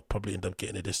getting, but I'll probably end up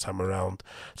getting it this time around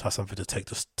to have something to take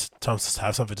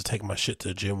my shit to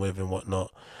the gym with and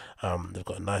whatnot. They've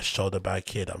got a nice shoulder bag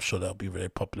here that I'm sure that'll be very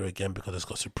popular again because it's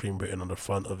got Supreme written on the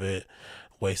front of it.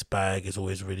 Waist bag is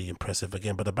always really impressive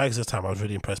again, but the bags this time I was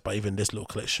really impressed by. Even this little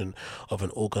collection of an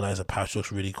organizer pouch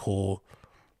looks really cool.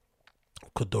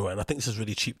 Cordura, and I think this is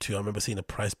really cheap too. I remember seeing the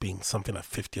price being something like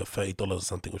 $50 or $30 or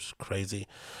something, which is crazy.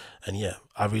 And yeah,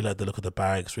 I really like the look of the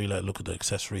bags, really like the look of the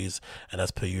accessories, and as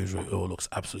per usual, it all looks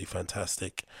absolutely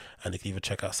fantastic. And you can even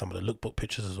check out some of the lookbook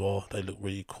pictures as well. They look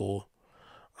really cool.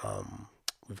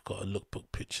 We've got a lookbook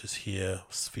pictures here,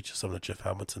 feature some of the Jeff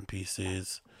Hamilton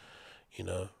pieces, you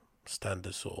know,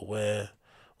 standard sort of wear,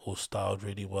 all styled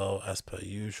really well as per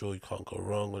usual. You can't go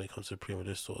wrong when it comes to Supreme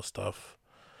this sort of stuff.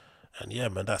 And yeah,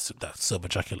 man, that silver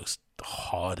jacket looks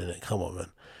hard in it. Come on,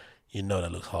 man. You know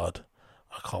that looks hard.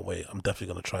 I can't wait. I'm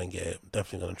definitely going to try and get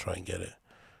it.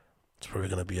 It's probably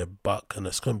going to be $1 and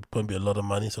it's going to be a lot of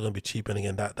money. So it's going to be cheap. And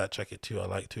again, that jacket too, I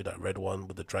like too. That red one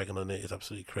with the dragon on it is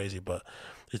absolutely crazy. But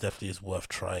it definitely is worth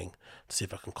trying to see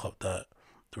if I can cop that.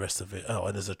 The rest of it. Oh,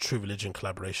 and there's a True Religion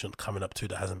collaboration coming up too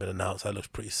that hasn't been announced. That looks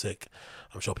pretty sick.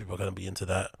 I'm sure people are going to be into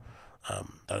that.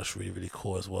 That looks really, really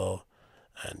cool as well.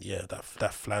 And yeah,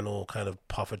 that flannel kind of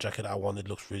puffer jacket I wanted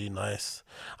looks really nice.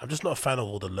 I'm just not a fan of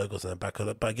all the logos in the back of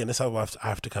it, but again, that's how I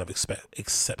have to kind of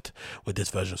accept with this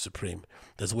version of Supreme.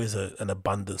 There's always an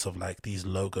abundance of like these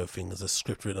logo things, a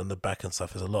script written on the back and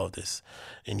stuff. There's a lot of this.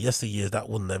 In yesteryears, that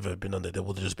would never have been on there. There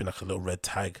would have just been like a little red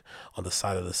tag on the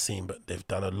side of the seam, but they've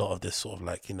done a lot of this sort of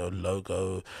like, you know,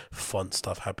 logo font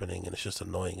stuff happening, and it's just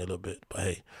annoying a little bit. But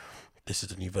hey, this is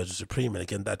the new version of Supreme, and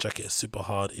again, that jacket is super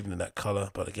hard, even in that color.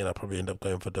 But again, I'll probably end up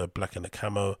going for the black and the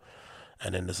camo.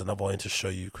 And then there's another one to show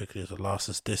you quickly as the last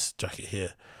is this jacket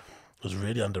here. It was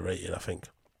really underrated, I think.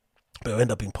 But it'll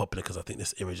end up being popular because I think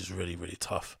this image is really, really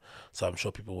tough. So I'm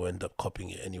sure people will end up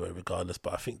copying it anyway, regardless.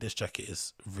 But I think this jacket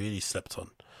is really slept on.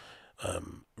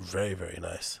 Very, very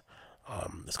nice.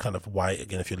 It's kind of white.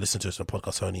 Again, if you're listening to this on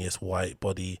podcast only, it's white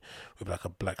body with like a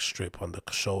black strip on the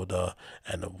shoulder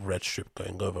and a red strip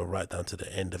going over right down to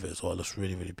the end of it as well. It looks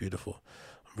really, really beautiful.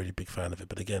 I'm really big fan of it.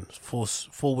 But again,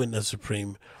 full winter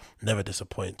Supreme never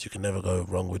disappoints. You can never go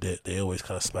wrong with it. They always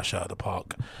kind of smash out of the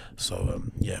park. So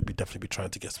yeah, we definitely be trying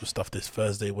to get some stuff this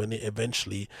Thursday when it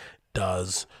eventually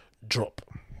does drop.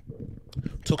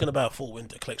 Talking about fall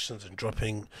winter collections and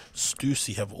dropping,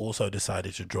 Stüssy have also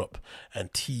decided to drop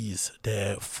and tease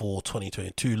their fall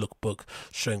 2022 lookbook,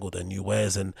 showing all their new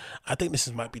wares. And I think this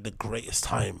might be the greatest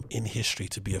time in history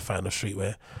to be a fan of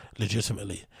streetwear,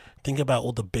 legitimately. Think about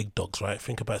all the big dogs, right?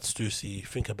 Think about Stüssy,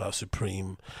 think about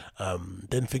Supreme,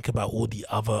 then think about all the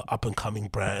other up-and-coming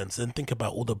brands, then think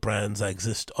about all the brands that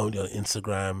exist only on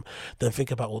Instagram, then think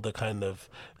about all the kind of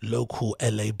local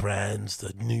LA brands,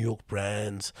 the New York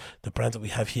brands, the brands that we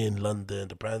have here in London,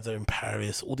 the brands that are in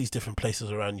Paris, all these different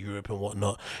places around Europe and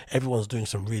whatnot. Everyone's doing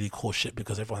some really cool shit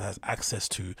because everyone has access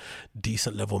to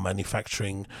decent level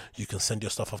manufacturing. You can send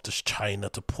your stuff off to China,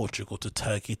 to Portugal, to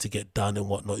Turkey to get done and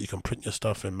whatnot. You can print your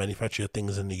stuff and manufacture your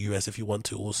things in the US if you want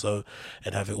to also,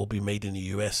 and have it all be made in the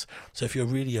US. So if you're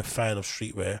really a fan of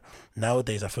streetwear,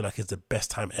 nowadays I feel like it's the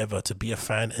best time ever to be a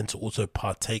fan and to also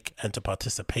partake and to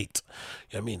participate.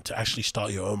 You know what I mean? To actually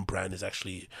start your own brand it's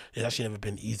actually never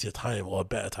been an easier time or a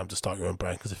better time to start your own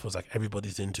brand, because it feels like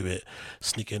everybody's into it.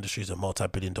 Sneaker industry is a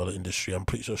multi-billion-dollar industry. I'm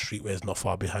pretty sure streetwear is not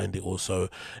far behind it also.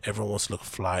 Everyone wants to look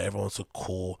fly, everyone wants to look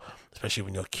cool, especially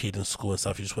when you're a kid in school and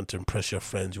stuff. You just want to impress your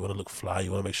friends, you want to look fly,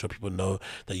 you want to make sure people know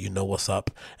that you know what's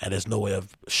up, and there's no way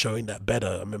of showing that better.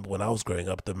 I remember when I was growing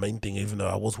up, the main thing, even though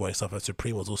I was wearing stuff at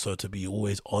Supreme, was also to be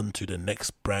always on to the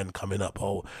next brand coming up.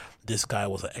 Oh, this guy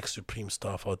was an ex-Supreme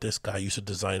stuff, or this guy used to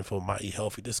design for Mighty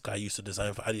Healthy, this guy used to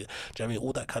design for Adidas. Do you know what I mean?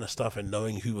 All that kind of stuff, and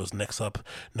knowing who was next up,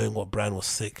 knowing what brand was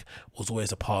sick, was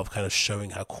always a part of kind of showing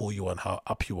how cool you are and how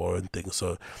up you are and things.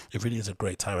 So it really is a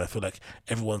great time. I feel like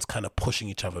everyone's kind of pushing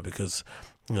each other because,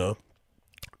 you know,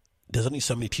 there's only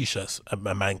so many t-shirts a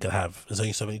man can have. There's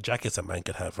only so many jackets a man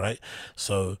can have, right?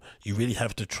 So you really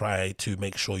have to try to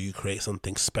make sure you create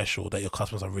something special that your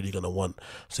customers are really going to want.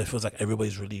 So it feels like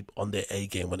everybody's really on their A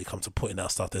game when it comes to putting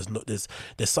out stuff.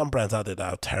 There's some brands out there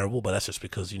that are terrible, but that's just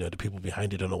because, you know, the people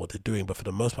behind it don't know what they're doing. But for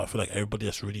the most part, I feel like everybody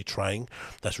that's really trying,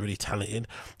 that's really talented,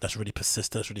 that's really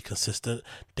persistent, that's really consistent,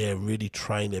 they're really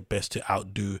trying their best to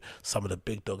outdo some of the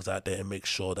big dogs out there and make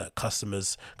sure that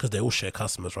customers, because they all share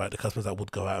customers, right? The customers that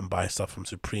would go out and buy stuff from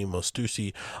Supreme or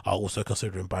Stüssy are also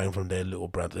considering buying from their little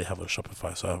brand that they have on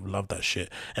Shopify. So I love that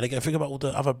shit. And again, think about all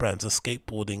the other brands, the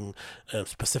skateboarding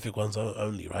specific ones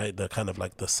only, right? The kind of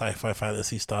like the sci-fi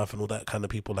fantasy stuff and all that kind of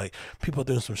people. Like, people are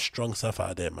doing some strong stuff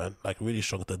out there, man. Like, really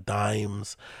strong. The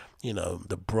Dimes, you know,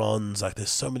 the Bronze. Like, there's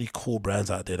so many cool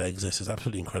brands out there that exist. It's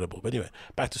absolutely incredible. But anyway,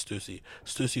 back to Stüssy.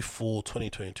 Stüssy Fall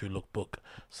 2022 lookbook.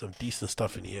 Some decent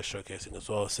stuff in here showcasing as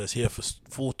well. It says here, for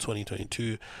Fall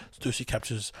 2022, Stüssy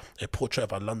captures a portrait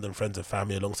of our London friends and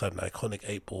family alongside an iconic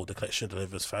 8-ball. The collection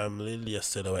delivers familiar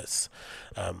silhouettes.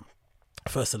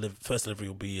 First delivery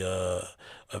will be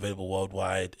available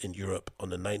worldwide in Europe on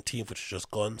the 19th, which is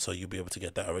just gone. So you'll be able to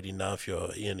get that already now if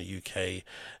you're here in the UK,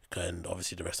 and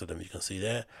obviously the rest of them you can see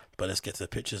there. But let's get to the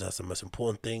pictures. That's the most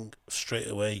important thing. Straight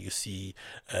away you see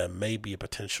maybe a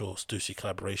potential Stüssy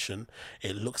collaboration.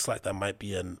 It looks like that might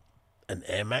be an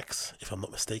Air Max, if I'm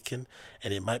not mistaken,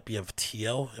 and it might be of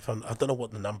TL. I don't know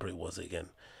what the number it was again.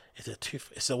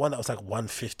 It's the one that was like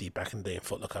 150 back in the day in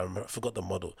Foot Locker. I forgot the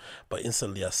model, but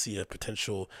instantly I see a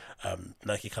potential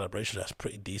Nike collaboration that's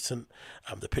pretty decent.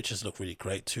 The pictures look really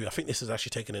great too. I think this is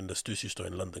actually taken in the Stüssy store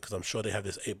in London, because I'm sure they have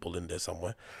this 8-ball in there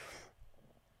somewhere.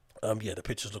 Yeah, the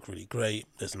pictures look really great.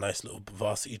 There's nice little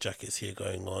varsity jackets here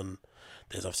going on.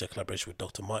 There's obviously a collaboration with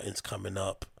Dr. Martens coming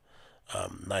up.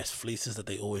 Nice fleeces that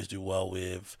they always do well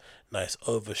with, nice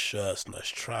overshirts, nice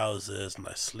trousers,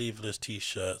 nice sleeveless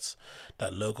t-shirts.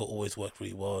 That logo always worked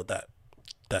really well.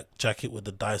 That jacket with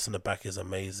the dice on the back is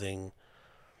amazing.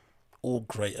 all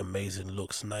great, amazing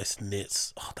looks, nice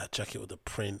knits. Oh, that jacket with the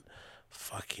print,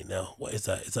 fucking hell. What is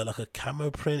that? Is that like a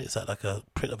camo print? Is that like a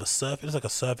print of a surface? It's like a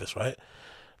surface, right?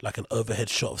 Like an overhead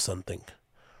shot of something.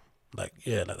 Like,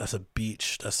 yeah, like that's a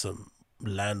beach, that's some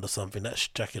land or something. That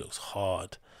jacket looks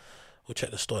hard. We'll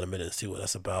check the store in a minute and see what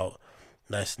that's about.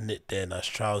 Nice knit there, nice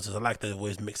trousers. I like that they're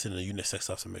always mixing the unisex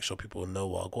stuff to make sure people know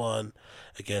what I want.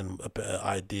 Again, a better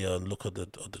idea and look of the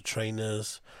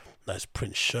trainers. Nice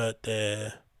print shirt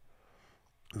there.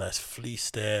 Nice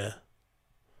fleece there.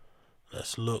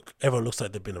 Nice look. Everyone looks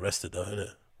like they've been arrested though,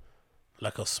 innit?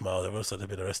 Like a smile, everyone looks like they've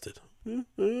been arrested.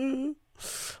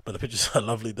 But the pictures are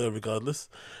lovely though, regardless.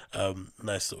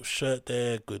 Nice little shirt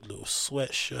there, good little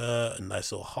sweatshirt, a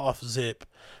nice little half zip,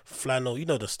 flannel. You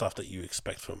know the stuff that you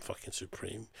expect from fucking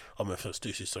Supreme. I mean, from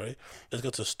Stüssy, sorry. Let's go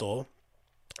to the store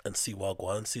and see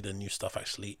Wagwan, see the new stuff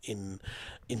actually in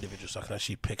individual, so I can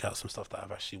actually pick out some stuff that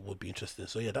I've actually would be interested in.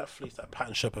 So yeah, that fleece, that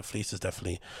pattern shepherd fleece is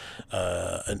definitely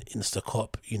an insta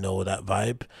cop. You know that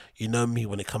vibe. You know me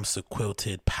when it comes to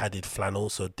quilted padded flannel,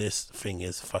 so this thing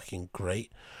is fucking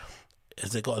great.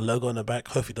 Has it got a logo on the back?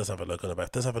 Hopefully it does have a logo on the back. If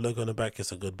it does have a logo on the back,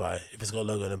 it's a good buy. If it's got a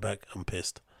logo on the back, I'm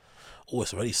pissed. Oh,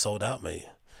 it's already sold out, mate.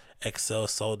 XL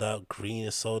sold out, green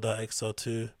is sold out,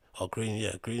 XL2. Oh, green,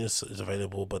 yeah, green is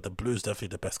available, but the blue is definitely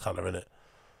the best colour in it.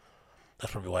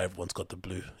 That's probably why everyone's got the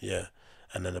blue, yeah.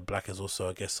 And then the black is also,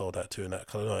 I guess, sold out too in that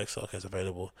colour. No, XL, okay, it's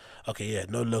available. Okay, yeah,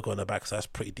 no logo on the back, so that's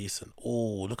pretty decent.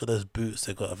 Oh, look at those boots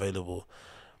they got available.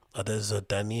 There's a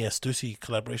Danier Stüssy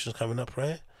collaborations coming up,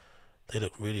 right? They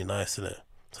look really nice, innit?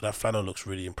 So that flannel looks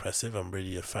really impressive. I'm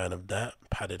really a fan of that.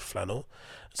 Padded flannel.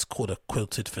 It's called a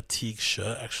quilted fatigue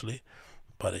shirt, actually.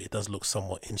 But it does look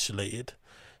somewhat insulated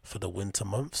for the winter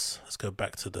months. Let's go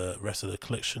back to the rest of the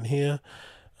collection here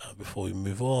before we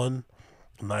move on.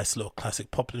 Nice little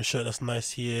classic poplin shirt. That's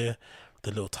nice here. The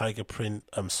little tiger print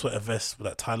sweater vest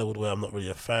that Tyler would wear, I'm not really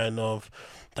a fan of.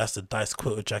 That's the Dice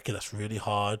quilted jacket. That's really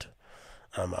hard.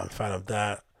 I'm a fan of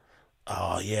that.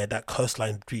 Oh yeah, that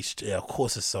coastline beach, yeah, of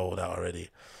course it's sold out already.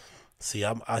 See,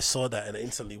 I saw that and I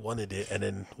instantly wanted it, and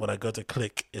then when I go to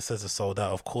click, it says it's sold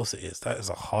out. Of course it is. That is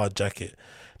a hard jacket.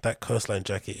 That coastline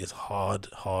jacket is hard.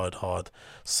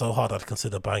 So hard I'd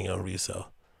consider buying it on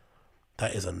resale.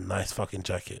 That is a nice fucking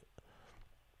jacket.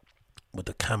 With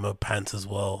the camo pants as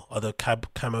well. Other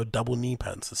camo double knee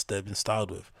pants that they've been styled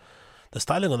with. The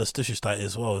styling on the Stüssy style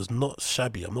as well is not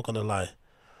shabby, I'm not gonna lie.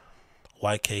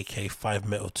 YKK 5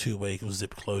 metal 2-way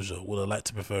zip closure. Would have liked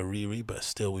to prefer Riri, but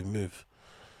still we move.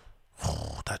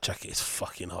 That jacket is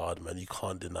fucking hard, man. You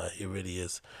can't deny it. It really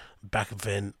is. Back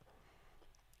vent,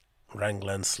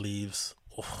 Ranglan sleeves.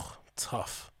 Oh,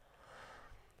 tough.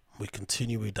 We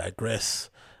continue. We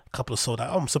digress. A couple of sold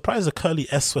out. I'm surprised the curly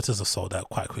S sweaters are sold out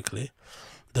quite quickly.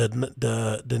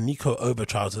 The Nico over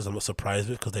trousers, I'm not surprised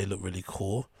with because they look really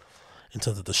cool in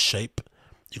terms of the shape.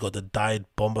 You got the dyed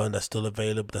bomber that's still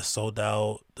available. That's sold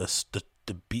out.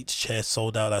 The beach chair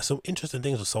sold out. Like some interesting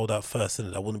things were sold out first,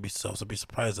 isn't it? I wouldn't be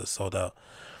surprised that sold out.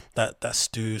 That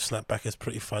Stu snapback is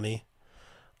pretty funny.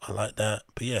 I like that.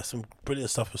 But yeah, some brilliant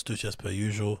stuff for Stu as per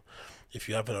usual. If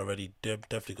you haven't already,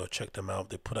 definitely go check them out.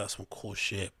 They put out some cool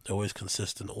shit. They're always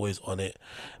consistent, always on it.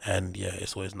 And yeah,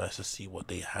 it's always nice to see what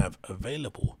they have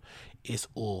available. It's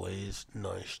always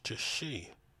nice to see.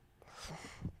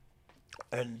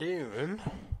 And then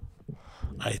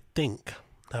I think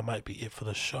that might be it for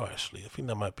the show, actually. I think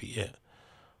that might be it.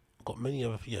 Got many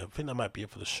other, yeah, I think that might be it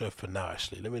for the show for now,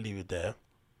 actually. Let me leave it there.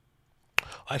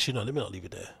 Actually, no, let me not leave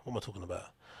it there. What am I talking about?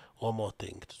 One more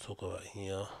thing to talk about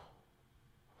here.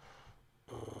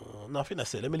 No, I think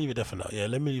that's it. Let me leave it there for now. Yeah,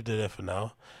 let me leave it there for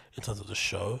now in terms of the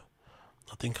show.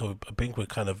 I think we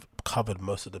kind of covered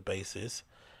most of the bases.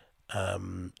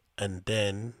 And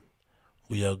then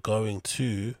we are going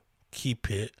to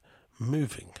keep it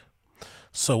moving.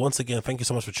 So once again, thank you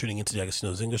so much for tuning into the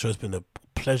Agostinho Zinga Show. It's been a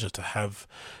pleasure to have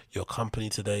your company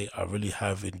today. I really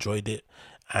have enjoyed it.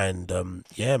 And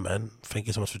yeah, man, thank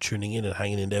you so much for tuning in and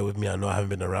hanging in there with me. I know I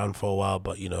haven't been around for a while,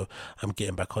 but you know, I'm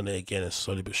getting back on it again and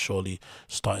slowly but surely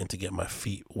starting to get my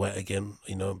feet wet again.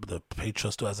 You know, the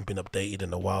Patreon still hasn't been updated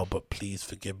in a while, but please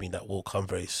forgive me, that will come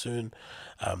very soon.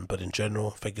 But in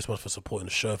general, thank you so much for supporting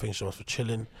the show. Thank you so much for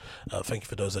chilling. Thank you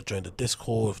for those that joined the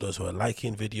Discord, for those who are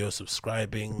liking videos,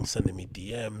 subscribing, sending me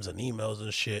DMs and emails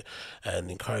and shit,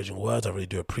 and encouraging words. I really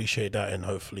do appreciate that, and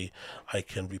hopefully I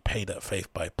can repay that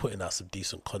faith by putting out some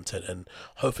decent content. And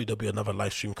hopefully there'll be another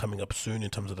live stream coming up soon in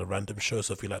terms of the random show.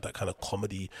 So if you like that kind of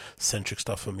comedy centric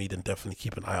stuff for me, then definitely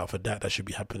keep an eye out for that. That should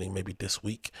be happening maybe this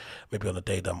week, maybe on a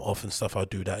day that I'm off and stuff. I'll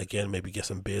do that again, maybe get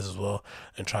some beers as well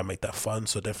and try and make that fun.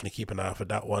 So definitely keep an eye out for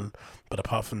that one. But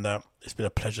apart from that, it's been a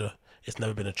pleasure. It's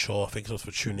never been a chore. Thank you so much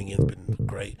for tuning in. It's been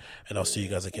great. And I'll see you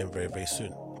guys again very, very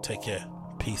soon. Take care.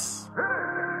 Peace.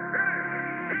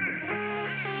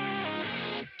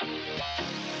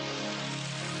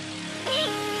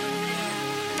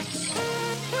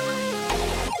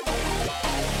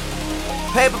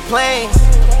 Paper planes,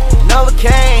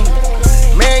 Novocaine,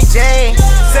 Mary Jane.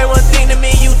 Say one thing to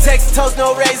me, you Texas toast,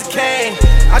 no Razor cane.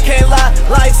 I can't lie,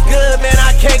 life's good, man,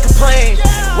 I can't complain.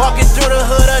 Walking through the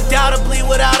hood undoubtedly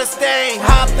without a stain.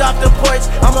 Hopped off the porch,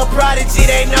 I'm a prodigy,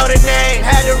 they know the name.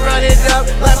 Had to run it up,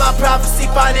 like my prophecy,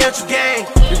 financial gain.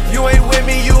 If you ain't with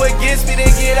me, you against me,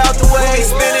 then get out the way.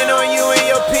 Spinning on you and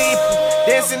your people,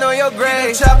 dancing on your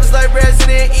grave. Choppers like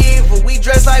Resident Evil, we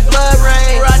dress like blood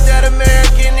rain. Rock that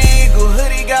American Eagle,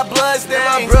 hoodie got blood stains.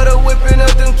 My brother whipping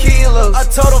up them kilos, I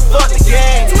told him fuck the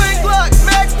game. Twin Glocks,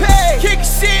 Max Pay, kickin'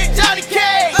 shit, Johnny K.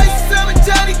 Ice summer,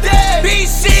 Johnny Day. Beat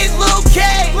shit, Luke K.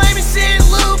 Flaming shit,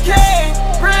 Luke K.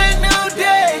 Brand new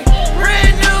day,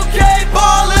 brand new K.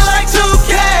 Ballin' like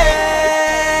 2K.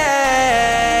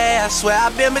 I swear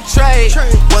I've been betrayed.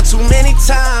 One too many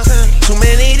times, too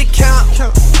many to count.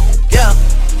 Yeah.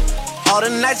 All the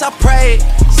nights I prayed,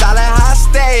 solid how I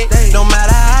stayed. No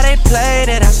matter how they played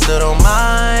it, I still don't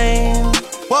mind.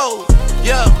 Whoa,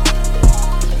 yeah.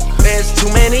 There's too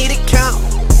many to count.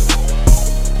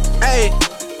 Hey,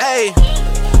 hey.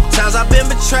 Times I've been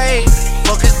betrayed.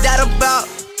 Fuck is that about?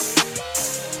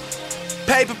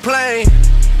 Paper plane,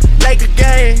 Laker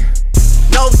game,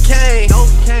 Novocaine.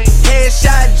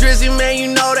 Headshot Drizzy, man, you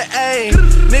know the aim.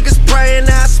 Niggas praying,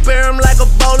 I spare them like a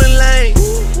bowling lane.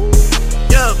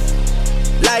 Yeah.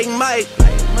 Like Mike,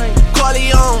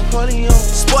 Corleone,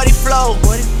 sporty flow.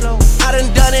 I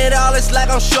done it all, it's like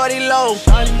I'm shorty low.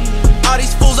 All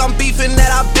these fools I'm beefing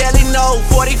that I barely know.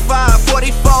 45,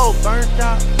 44,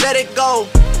 let it go.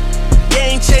 You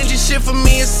ain't changing shit for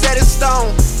me, it's set in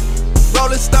stone.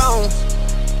 Rolling stones,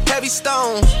 heavy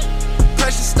stones,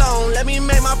 precious stone. Let me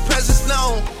make my presence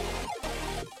known.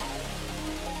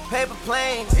 Paper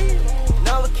planes,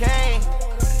 Novocaine,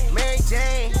 Mary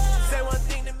Jane.